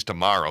about these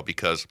tomorrow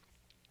because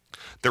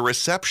the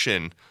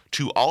reception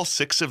to all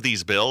 6 of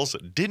these bills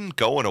didn't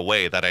go in a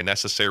way that I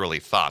necessarily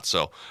thought.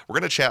 So we're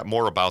going to chat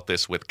more about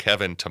this with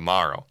Kevin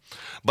tomorrow.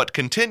 But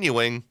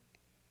continuing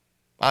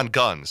on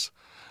guns,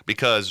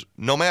 because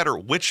no matter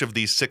which of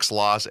these 6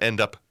 laws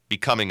end up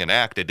becoming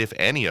enacted, if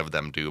any of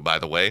them do, by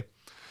the way,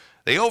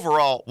 they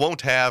overall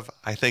won't have,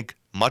 I think,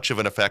 much of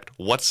an effect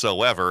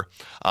whatsoever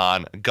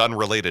on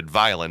gun-related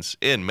violence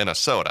in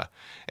Minnesota.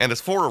 And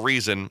it's for a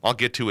reason I'll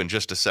get to in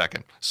just a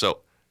second.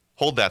 So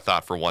hold that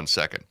thought for 1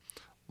 second.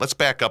 Let's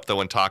back up,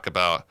 though, and talk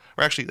about,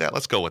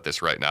 let's go with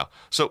this right now.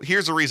 So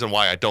here's the reason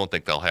why I don't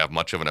think they'll have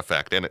much of an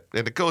effect. And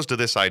it goes to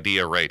this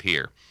idea right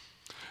here,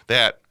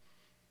 that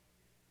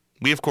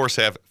we, of course,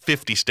 have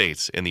 50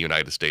 states in the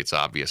United States,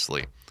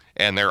 obviously.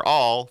 And they're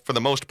all, for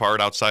the most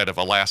part, outside of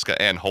Alaska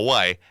and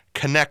Hawaii,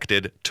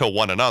 connected to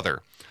one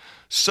another.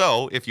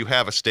 So if you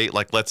have a state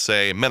like, let's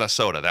say,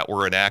 Minnesota, that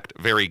will enact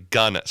very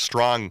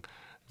strong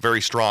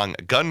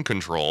gun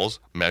controls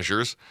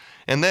measures,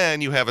 and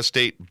then you have a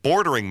state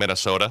bordering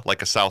Minnesota,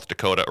 like a South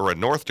Dakota or a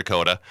North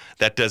Dakota,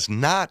 that does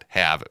not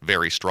have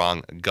very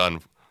strong gun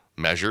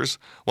measures,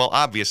 well,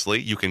 obviously,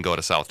 you can go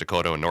to South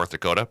Dakota and North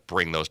Dakota,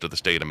 bring those to the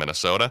state of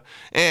Minnesota,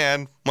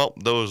 and, well,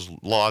 those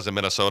laws in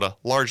Minnesota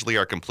largely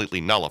are completely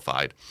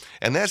nullified.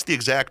 And that's the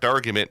exact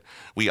argument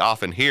we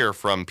often hear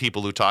from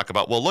people who talk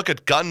about, well, look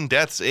at gun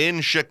deaths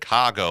in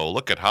Chicago.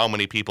 Look at how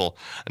many people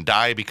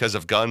die because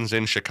of guns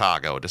in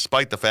Chicago,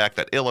 despite the fact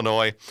that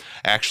Illinois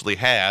actually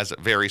has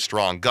very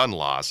strong gun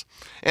laws.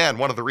 And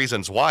one of the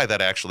reasons why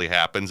that actually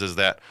happens is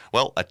that,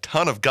 well, a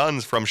ton of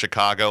guns from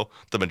Chicago,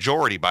 the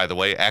majority, by the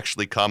way,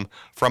 actually come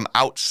from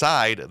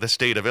outside the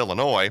state of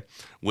Illinois,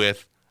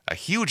 with a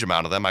huge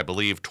amount of them, I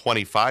believe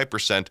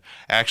 25%,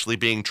 actually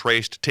being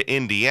traced to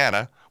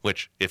Indiana,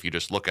 which, if you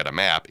just look at a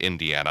map,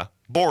 Indiana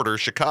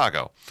borders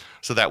Chicago.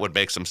 So that would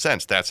make some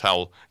sense. That's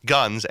how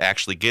guns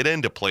actually get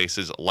into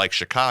places like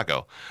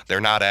Chicago.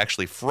 They're not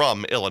actually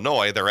from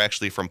Illinois. They're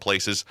actually from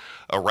places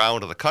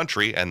around the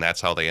country, and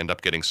that's how they end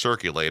up getting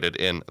circulated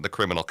in the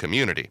criminal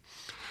community.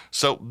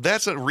 So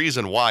that's a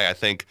reason why I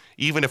think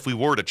even if we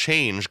were to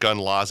change gun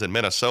laws in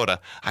Minnesota,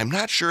 I'm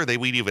not sure they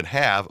would even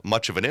have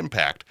much of an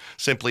impact,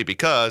 simply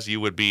because you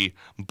would be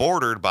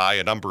bordered by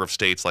a number of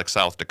states like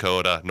South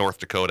Dakota, North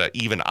Dakota,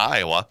 even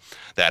Iowa,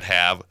 that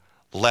have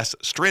less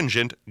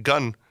stringent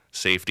gun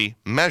safety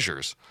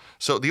measures.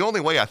 So the only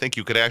way I think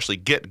you could actually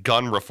get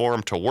gun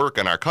reform to work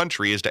in our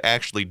country is to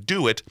actually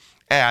do it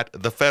at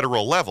the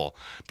federal level.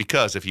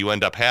 Because if you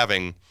end up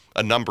having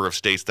a number of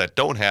states that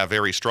don't have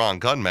very strong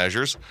gun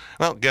measures,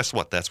 well, guess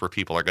what? That's where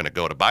people are going to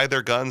go to buy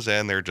their guns,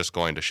 and they're just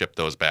going to ship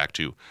those back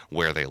to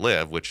where they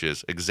live, which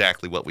is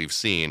exactly what we've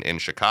seen in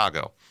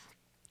Chicago.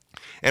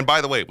 And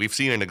by the way, we've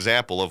seen an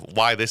example of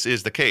why this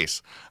is the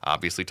case.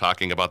 Obviously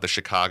talking about the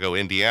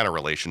Chicago-Indiana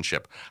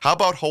relationship. How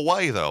about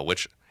Hawaii, though,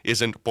 which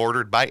isn't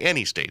bordered by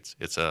any states?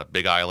 It's a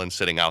big island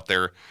sitting out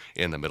there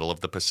in the middle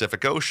of the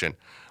Pacific Ocean.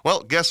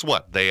 Well, guess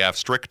what? They have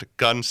strict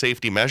gun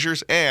safety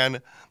measures,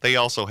 and they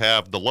also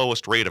have the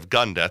lowest rate of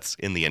gun deaths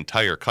in the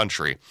entire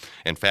country.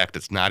 In fact,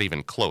 it's not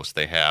even close.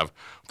 They have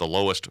the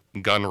lowest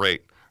gun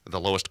rate,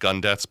 the lowest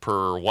gun deaths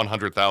per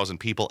 100,000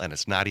 people, and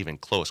it's not even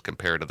close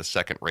compared to the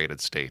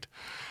second-rated state.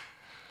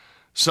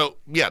 So,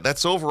 yeah,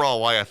 that's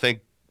overall why I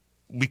think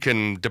we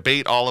can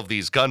debate all of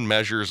these gun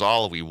measures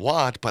all we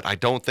want, but I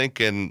don't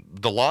think in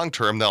the long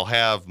term they'll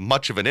have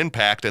much of an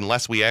impact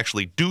unless we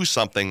actually do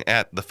something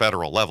at the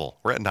federal level.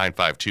 We're at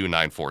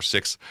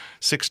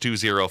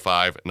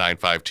 952-946-6205,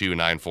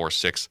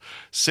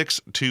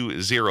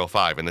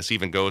 952-946-6205. And this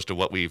even goes to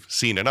what we've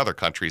seen in other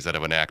countries that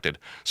have enacted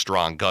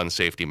strong gun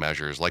safety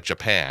measures like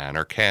Japan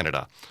or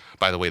Canada.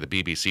 By the way, the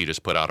BBC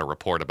just put out a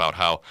report about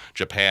how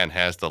Japan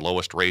has the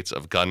lowest rates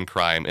of gun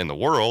crime in the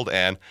world,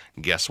 and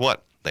guess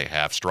what? They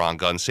have strong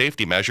gun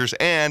safety measures,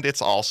 and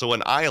it's also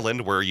an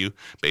island where you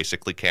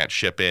basically can't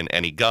ship in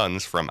any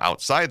guns from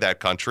outside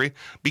that country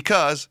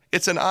because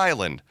it's an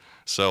island.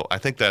 So I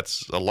think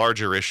that's a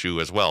larger issue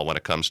as well when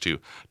it comes to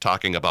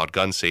talking about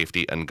gun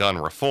safety and gun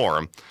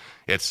reform.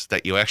 It's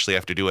that you actually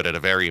have to do it at a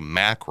very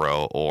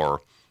macro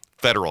or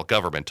federal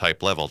government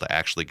type level to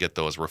actually get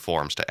those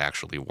reforms to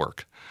actually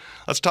work.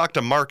 Let's talk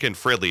to Mark in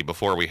Fridley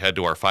before we head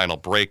to our final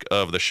break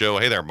of the show.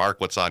 Hey there,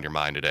 Mark. What's on your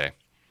mind today?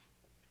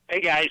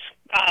 Hey, guys.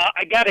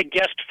 I got a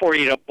guest for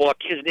you to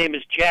book. His name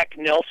is Jack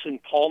Nelson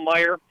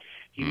Pallmeyer.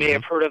 You may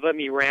have heard of him.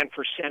 He ran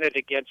for Senate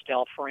against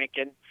Al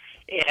Franken.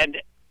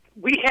 And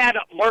we had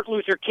Martin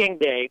Luther King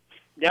Day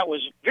that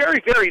was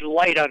very, very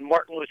light on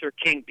Martin Luther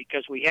King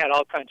because we had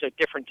all kinds of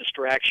different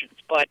distractions.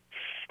 But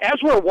as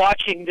we're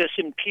watching this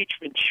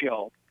impeachment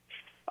show,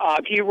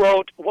 he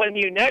wrote, when the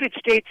United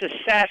States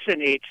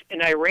assassinates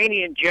an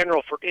Iranian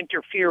general for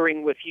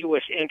interfering with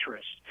U.S.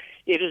 interests,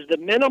 it is the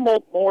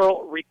minimal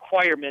moral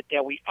requirement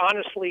that we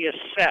honestly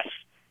assess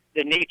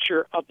the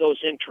nature of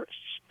those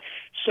interests.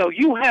 So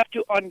you have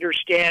to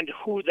understand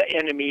who the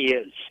enemy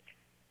is.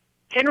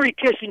 Henry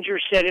Kissinger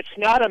said it's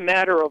not a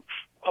matter of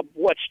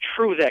what's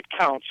true that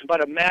counts,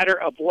 but a matter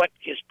of what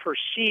is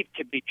perceived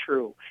to be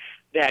true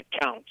that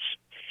counts.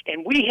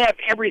 And we have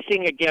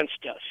everything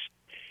against us.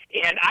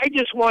 And I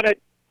just want to,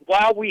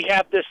 while we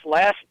have this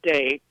last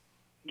day,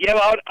 give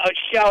out a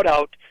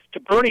shout-out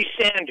to Bernie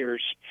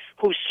Sanders,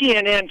 who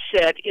CNN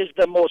said is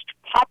the most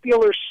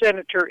popular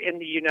senator in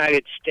the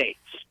United States.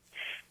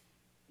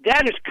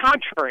 That is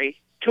contrary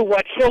to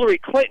what Hillary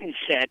Clinton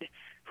said,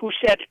 who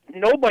said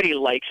nobody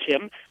likes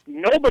him,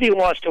 nobody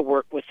wants to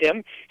work with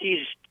him,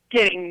 he's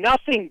getting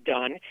nothing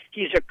done,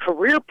 he's a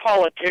career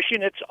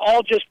politician, it's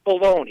all just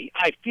baloney.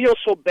 I feel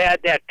so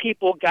bad that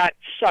people got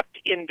sucked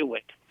into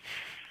it.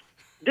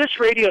 This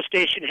radio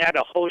station had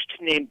a host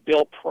named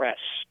Bill Press,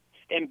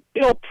 and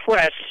Bill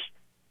Press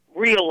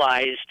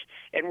realized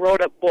and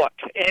wrote a book.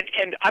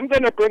 And I'm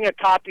going to bring a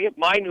copy of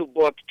my new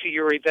book to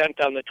your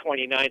event on the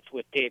 29th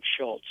with Dave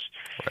Schultz.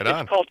 Right on.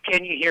 It's called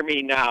Can You Hear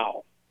Me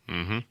Now?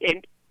 Mm-hmm.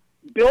 And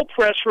Bill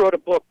Press wrote a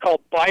book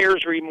called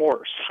Buyer's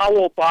Remorse, How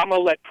Obama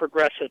Let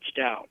Progressives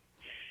Down.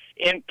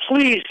 And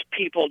please,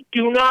 people,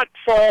 do not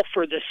fall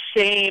for the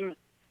same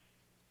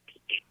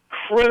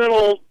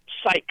criminal,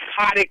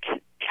 psychotic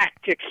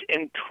tactics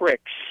and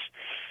tricks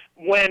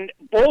when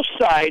both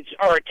sides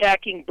are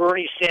attacking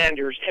Bernie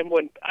Sanders, and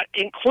when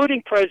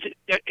including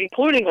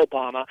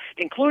Obama,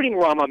 including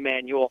Rahm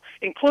Emanuel,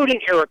 including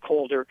Eric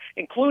Holder,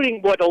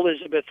 including what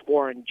Elizabeth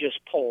Warren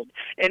just pulled,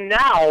 and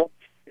now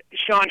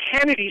Sean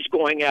Hannity's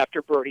going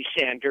after Bernie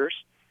Sanders.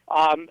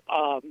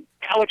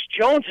 Alex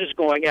Jones is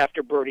going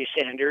after Bernie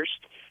Sanders.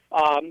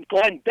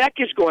 Glenn Beck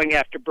is going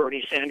after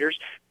Bernie Sanders.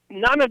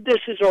 None of this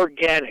is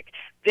organic.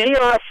 They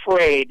are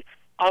afraid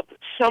of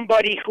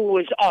somebody who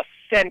is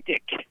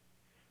authentic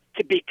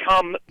to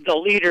become the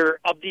leader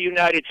of the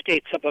United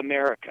States of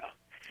America.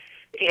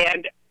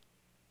 And,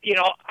 you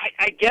know,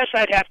 I guess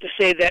I'd have to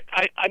say that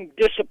I'm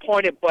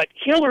disappointed, but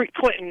Hillary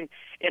Clinton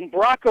and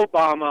Barack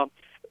Obama,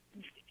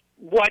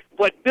 what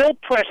Bill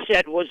Press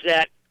said was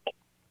that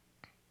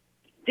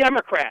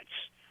Democrats,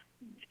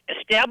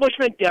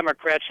 establishment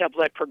Democrats, have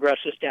let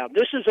progressives down.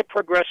 This is a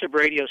progressive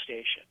radio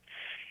station.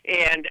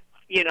 And,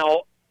 you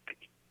know,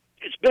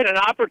 it's been an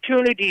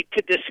opportunity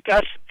to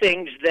discuss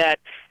things that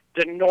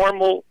the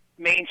normal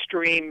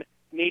mainstream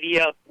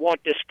media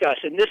won't discuss,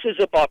 and this is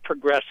about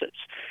progressives.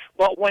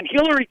 But when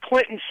Hillary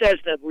Clinton says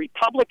that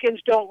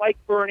Republicans don't like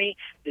Bernie,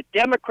 the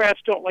Democrats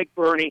don't like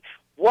Bernie,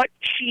 what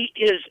she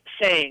is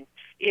saying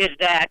is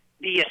that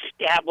the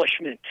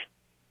establishment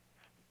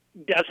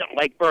doesn't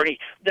like Bernie.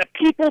 The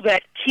people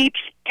that keeps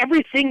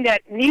everything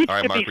that needs All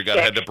right, to Mark, be we got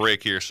to fixed, head to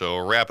break here, so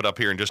wrap it up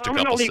here in just a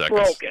couple permanently seconds.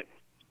 broken.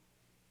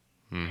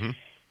 Mm-hmm.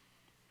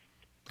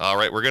 All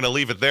right, we're going to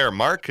leave it there.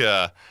 Mark,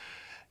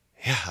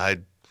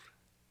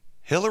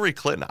 Hillary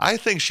Clinton, I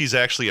think she's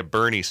actually a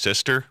Bernie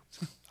sister.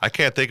 I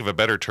can't think of a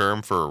better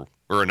term or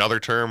another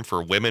term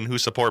for women who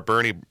support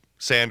Bernie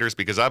Sanders,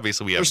 because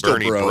obviously we have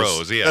Bernie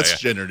bros. Yeah, that's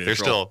gender neutral. They're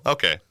still,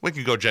 okay, we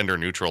can go gender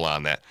neutral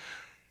on that.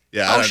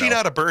 Yeah, How is she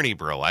not a Bernie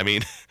bro? I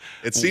mean,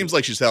 it seems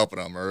like she's helping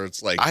him, or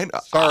it's like,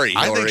 sorry,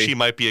 I Hillary. think she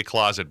might be a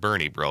closet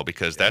Bernie bro,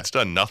 because that's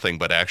done nothing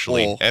but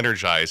actually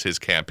energize his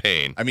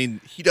campaign. I mean,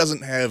 he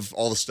doesn't have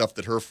all the stuff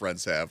that her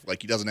friends have.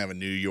 Like, he doesn't have a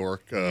New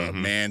York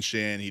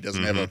mansion. He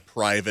doesn't have a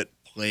private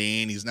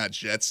plane. He's not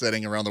jet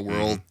setting around the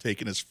world,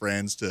 taking his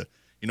friends to,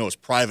 his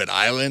private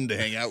island to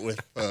hang out with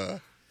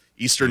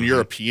Eastern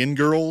European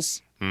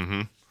girls.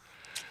 Mm-hmm.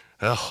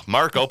 Oh,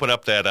 Mark, open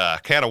up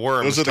that can of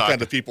worms. Those are the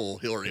kind of people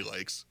Hillary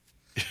likes.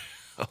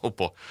 Oh,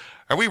 boy.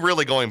 Are we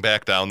really going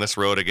back down this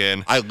road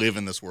again? I live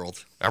in this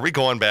world. Are we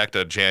going back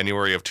to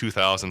January of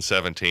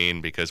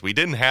 2017? Because we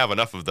didn't have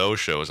enough of those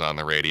shows on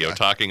the radio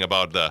talking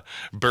about the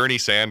Bernie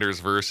Sanders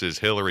versus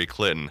Hillary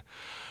Clinton.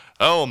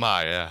 Oh,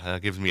 my.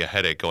 That gives me a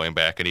headache going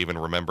back and even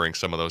remembering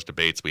some of those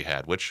debates we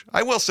had, which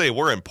I will say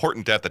were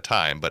important at the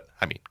time. But,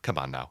 I mean, come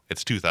on now.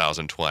 It's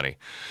 2020.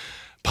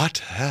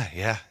 But,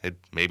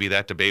 maybe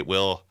that debate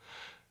will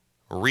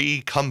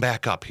come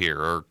back up here,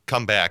 or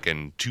come back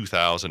in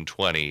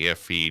 2020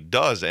 if he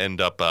does end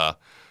up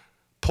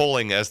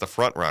polling as the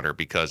front runner,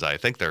 because I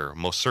think there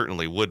most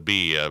certainly would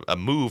be a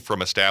move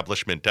from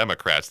establishment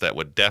Democrats that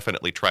would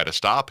definitely try to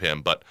stop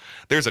him, but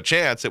there's a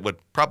chance it would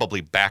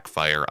probably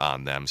backfire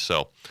on them.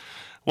 So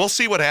we'll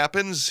see what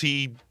happens.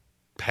 He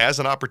has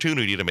an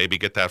opportunity to maybe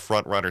get that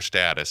front runner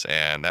status,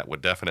 and that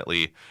would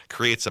definitely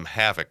create some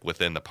havoc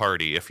within the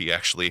party if he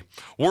actually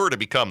were to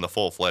become the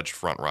full-fledged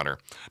front runner.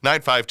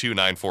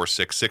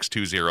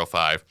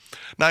 952-946-6205.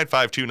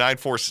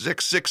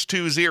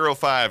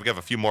 952-946-6205. We have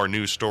a few more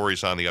news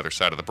stories on the other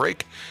side of the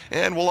break,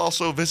 and we'll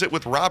also visit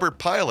with Robert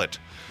Pilot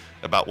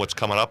about what's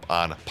coming up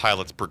on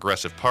Pilot's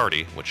Progressive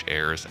Party, which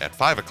airs at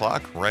 5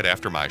 o'clock right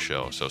after my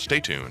show, so stay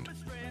tuned.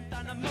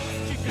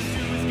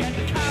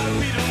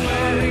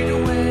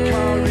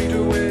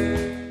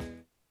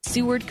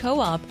 Seward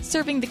Co-op,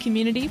 serving the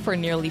community for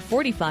nearly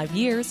 45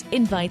 years,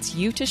 invites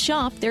you to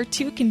shop their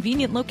 2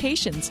 convenient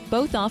locations,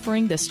 both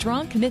offering the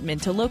strong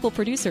commitment to local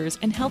producers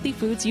and healthy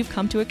foods you've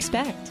come to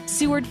expect.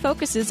 Seward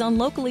focuses on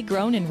locally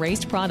grown and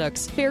raised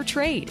products, fair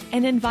trade,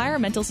 and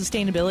environmental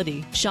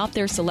sustainability. Shop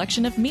their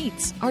selection of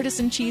meats,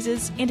 artisan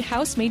cheeses, and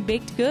house-made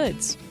baked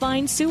goods.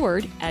 Find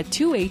Seward at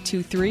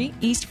 2823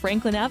 East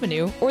Franklin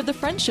Avenue or the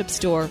Friendship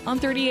Store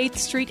on 38th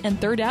Street and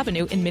 3rd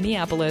Avenue in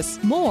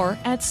Minneapolis. More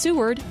at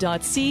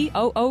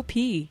seward.coop.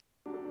 In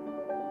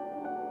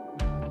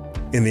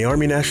the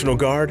Army National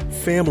Guard,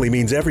 family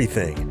means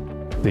everything.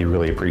 They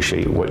really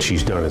appreciate what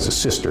she's done as a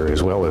sister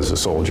as well as a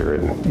soldier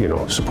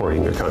and,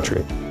 supporting their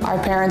country.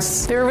 Our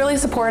parents, they were really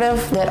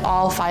supportive that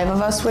all 5 of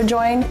us would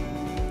join.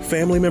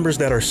 Family members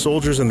that are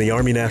soldiers in the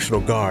Army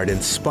National Guard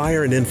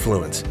inspire and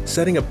influence,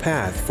 setting a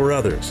path for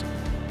others.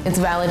 It's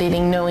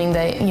validating knowing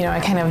that,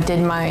 I kind of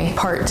did my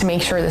part to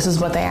make sure this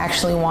is what they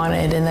actually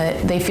wanted and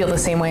that they feel the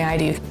same way I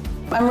do.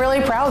 I'm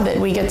really proud that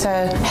we get to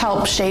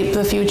help shape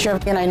the future,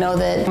 and I know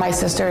that my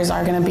sisters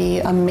are going to be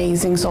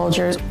amazing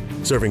soldiers.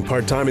 Serving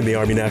part-time in the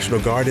Army National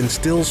Guard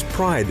instills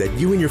pride that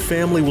you and your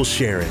family will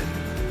share in.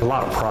 A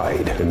lot of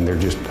pride, and they're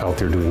just out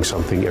there doing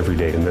something every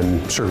day and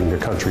then serving their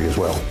country as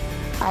well.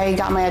 I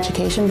got my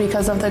education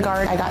because of the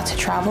Guard. I got to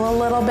travel a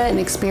little bit and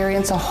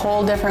experience a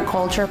whole different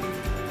culture.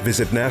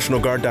 Visit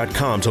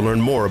NationalGuard.com to learn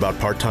more about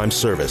part-time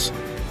service.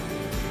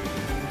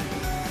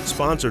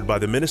 Sponsored by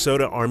the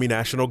Minnesota Army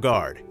National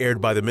Guard.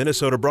 Aired by the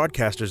Minnesota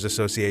Broadcasters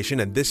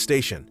Association and this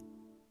station.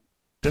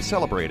 To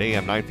celebrate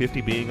AM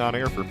 950 being on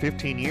air for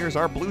 15 years,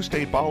 our Blue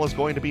State Ball is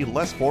going to be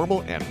less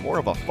formal and more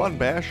of a fun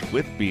bash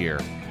with beer.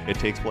 It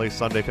takes place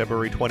Sunday,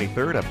 February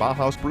 23rd at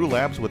Bauhaus Brew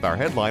Labs with our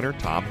headliner,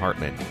 Tom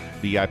Hartman.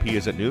 VIP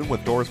is at noon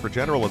with doors for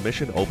general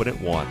admission open at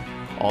 1.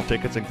 All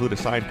tickets include a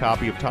signed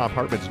copy of Tom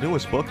Hartman's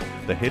newest book,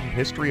 The Hidden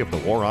History of the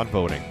War on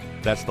Voting.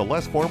 That's the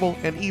less formal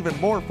and even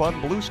more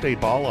fun Blue State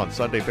Ball on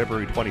Sunday,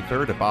 February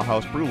 23rd at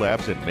Bauhaus Brew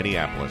Labs in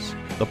Minneapolis.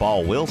 The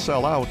ball will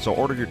sell out, so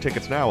order your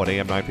tickets now at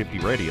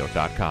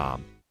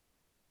am950radio.com.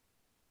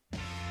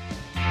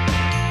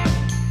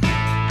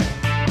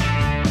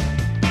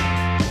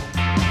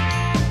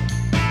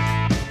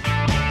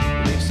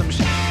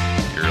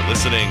 You're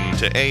listening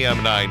to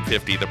AM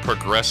 950, the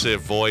progressive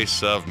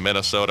voice of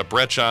Minnesota.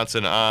 Brett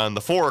Johnson on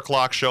the 4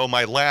 o'clock show,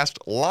 my last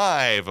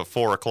live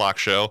 4 o'clock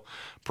show.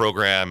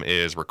 Program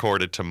is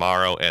recorded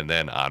tomorrow and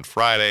then on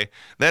Friday.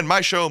 Then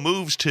my show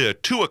moves to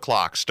 2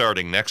 o'clock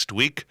starting next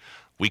week,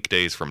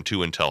 weekdays from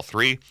 2 until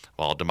 3,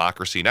 while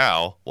Democracy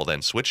Now! Will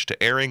then switch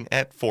to airing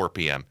at 4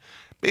 p.m.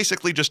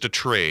 Basically just a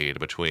trade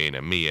between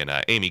me and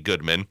Amy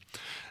Goodman.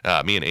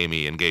 Me and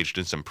Amy engaged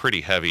in some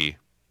pretty heavy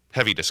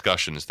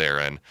discussions there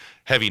and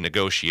heavy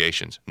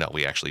negotiations. No,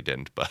 we actually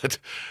didn't, but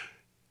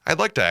I'd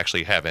like to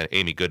actually have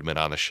Amy Goodman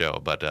on the show,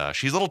 but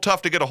she's a little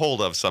tough to get a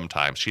hold of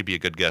sometimes. She'd be a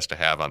good guest to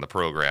have on the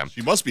program.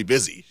 She must be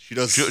busy.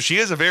 She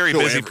is a very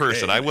busy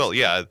person. I will.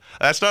 Yeah,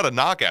 that's not a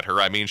knock at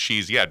her. I mean,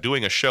 she's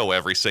doing a show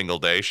every single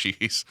day.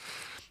 She's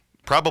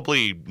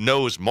probably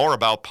knows more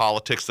about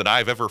politics than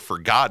I've ever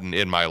forgotten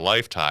in my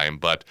lifetime.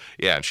 But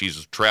yeah, and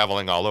she's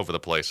traveling all over the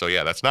place. So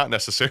yeah, that's not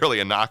necessarily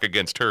a knock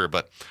against her,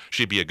 but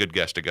she'd be a good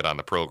guest to get on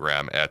the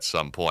program at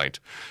some point.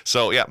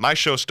 So yeah, my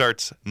show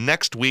starts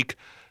next week.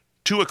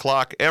 2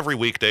 o'clock every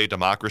weekday,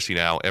 Democracy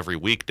Now! Every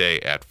weekday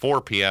at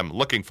 4 p.m.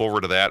 Looking forward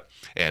to that.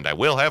 And I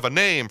will have a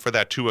name for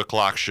that 2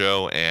 o'clock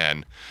show.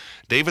 And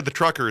David the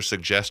Trucker's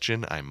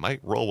suggestion, I might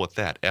roll with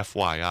that,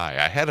 FYI.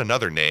 I had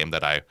another name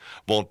that I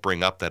won't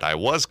bring up that I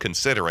was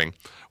considering.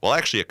 Well,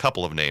 actually, a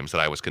couple of names that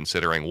I was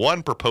considering.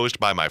 One proposed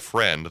by my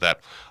friend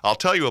that I'll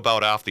tell you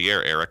about off the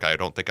air, Eric. I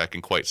don't think I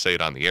can quite say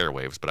it on the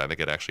airwaves, but I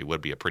think it actually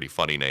would be a pretty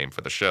funny name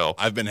for the show.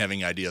 I've been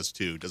having ideas,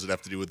 too. Does it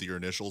have to do with your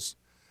initials?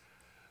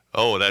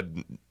 Oh, that...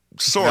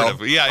 Sort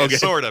of. Yeah, okay.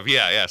 Sort of.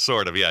 Yeah,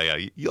 sort of. Yeah.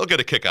 You'll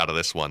get a kick out of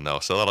this one, though,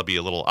 so that'll be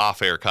a little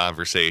off-air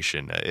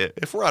conversation.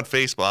 If we're on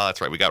Facebook,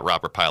 that's right, we got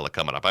Robert Pilot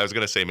coming up. I was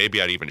going to say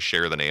maybe I'd even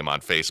share the name on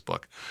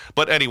Facebook.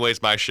 But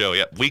anyways, my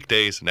show,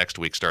 weekdays next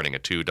week starting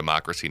at 2,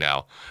 Democracy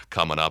Now!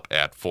 Coming up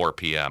at 4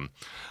 p.m.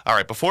 All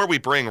right, before we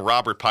bring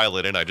Robert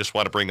Pilot in, I just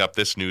want to bring up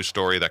this news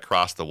story that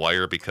crossed the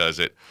wire because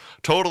it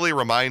totally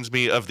reminds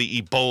me of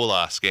the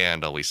Ebola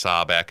scandal we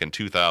saw back in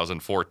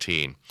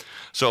 2014.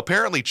 So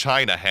apparently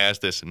China has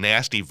this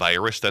nasty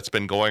virus that's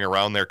been going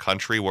around their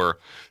country where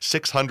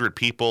 600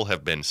 people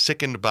have been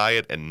sickened by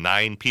it and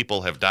 9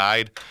 people have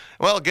died.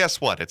 Well, guess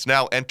what? It's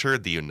now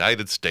entered the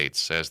United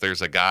States, as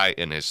there's a guy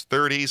in his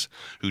 30s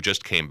who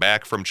just came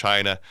back from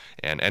China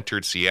and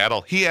entered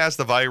Seattle. He has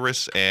the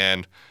virus,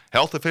 and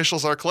health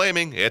officials are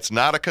claiming it's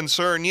not a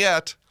concern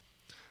yet,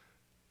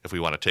 if we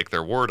want to take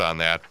their word on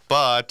that.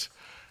 But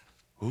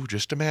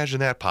just imagine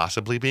that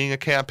possibly being a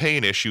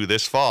campaign issue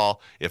this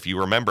fall. If you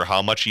remember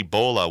how much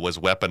Ebola was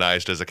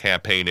weaponized as a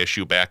campaign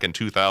issue back in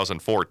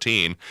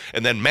 2014,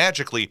 and then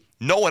magically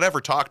no one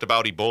ever talked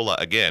about Ebola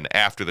again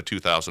after the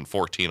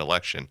 2014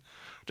 election.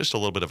 Just a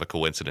little bit of a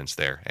coincidence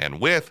there. And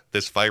with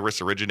this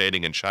virus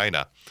originating in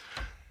China,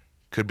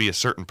 could be a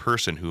certain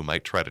person who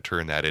might try to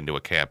turn that into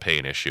a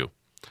campaign issue.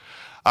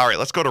 All right,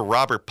 let's go to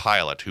Robert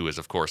Pilot, who is,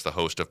 of course, the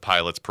host of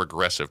Pilot's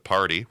Progressive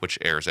Party, which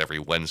airs every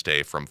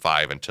Wednesday from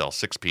 5 until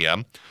 6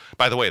 p.m.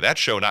 By the way, that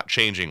show not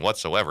changing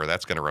whatsoever.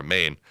 That's going to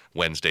remain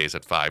Wednesdays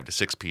at 5 to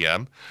 6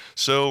 p.m.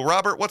 So,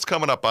 Robert, what's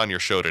coming up on your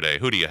show today?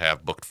 Who do you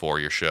have booked for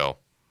your show?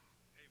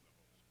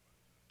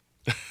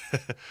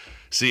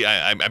 See,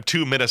 I'm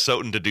too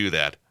Minnesotan to do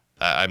that.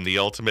 I'm the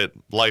ultimate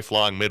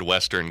lifelong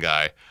Midwestern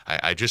guy.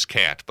 I just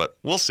can't, but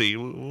we'll see.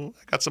 I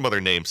got some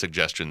other name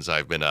suggestions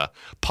I've been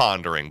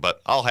pondering,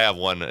 but I'll have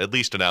one at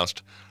least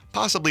announced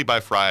possibly by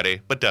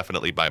Friday, but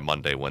definitely by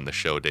Monday when the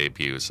show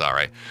debuts. All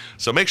right.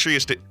 So make sure you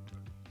stay.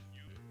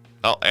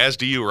 Oh, as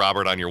do you,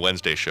 Robert, on your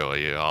Wednesday show.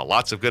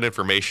 Lots of good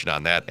information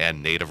on that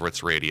and Native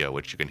Roots Radio,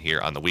 which you can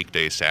hear on the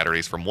weekdays,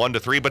 Saturdays from 1 to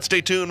 3. But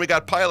stay tuned. We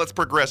got Pilot's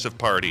Progressive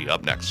Party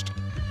up next.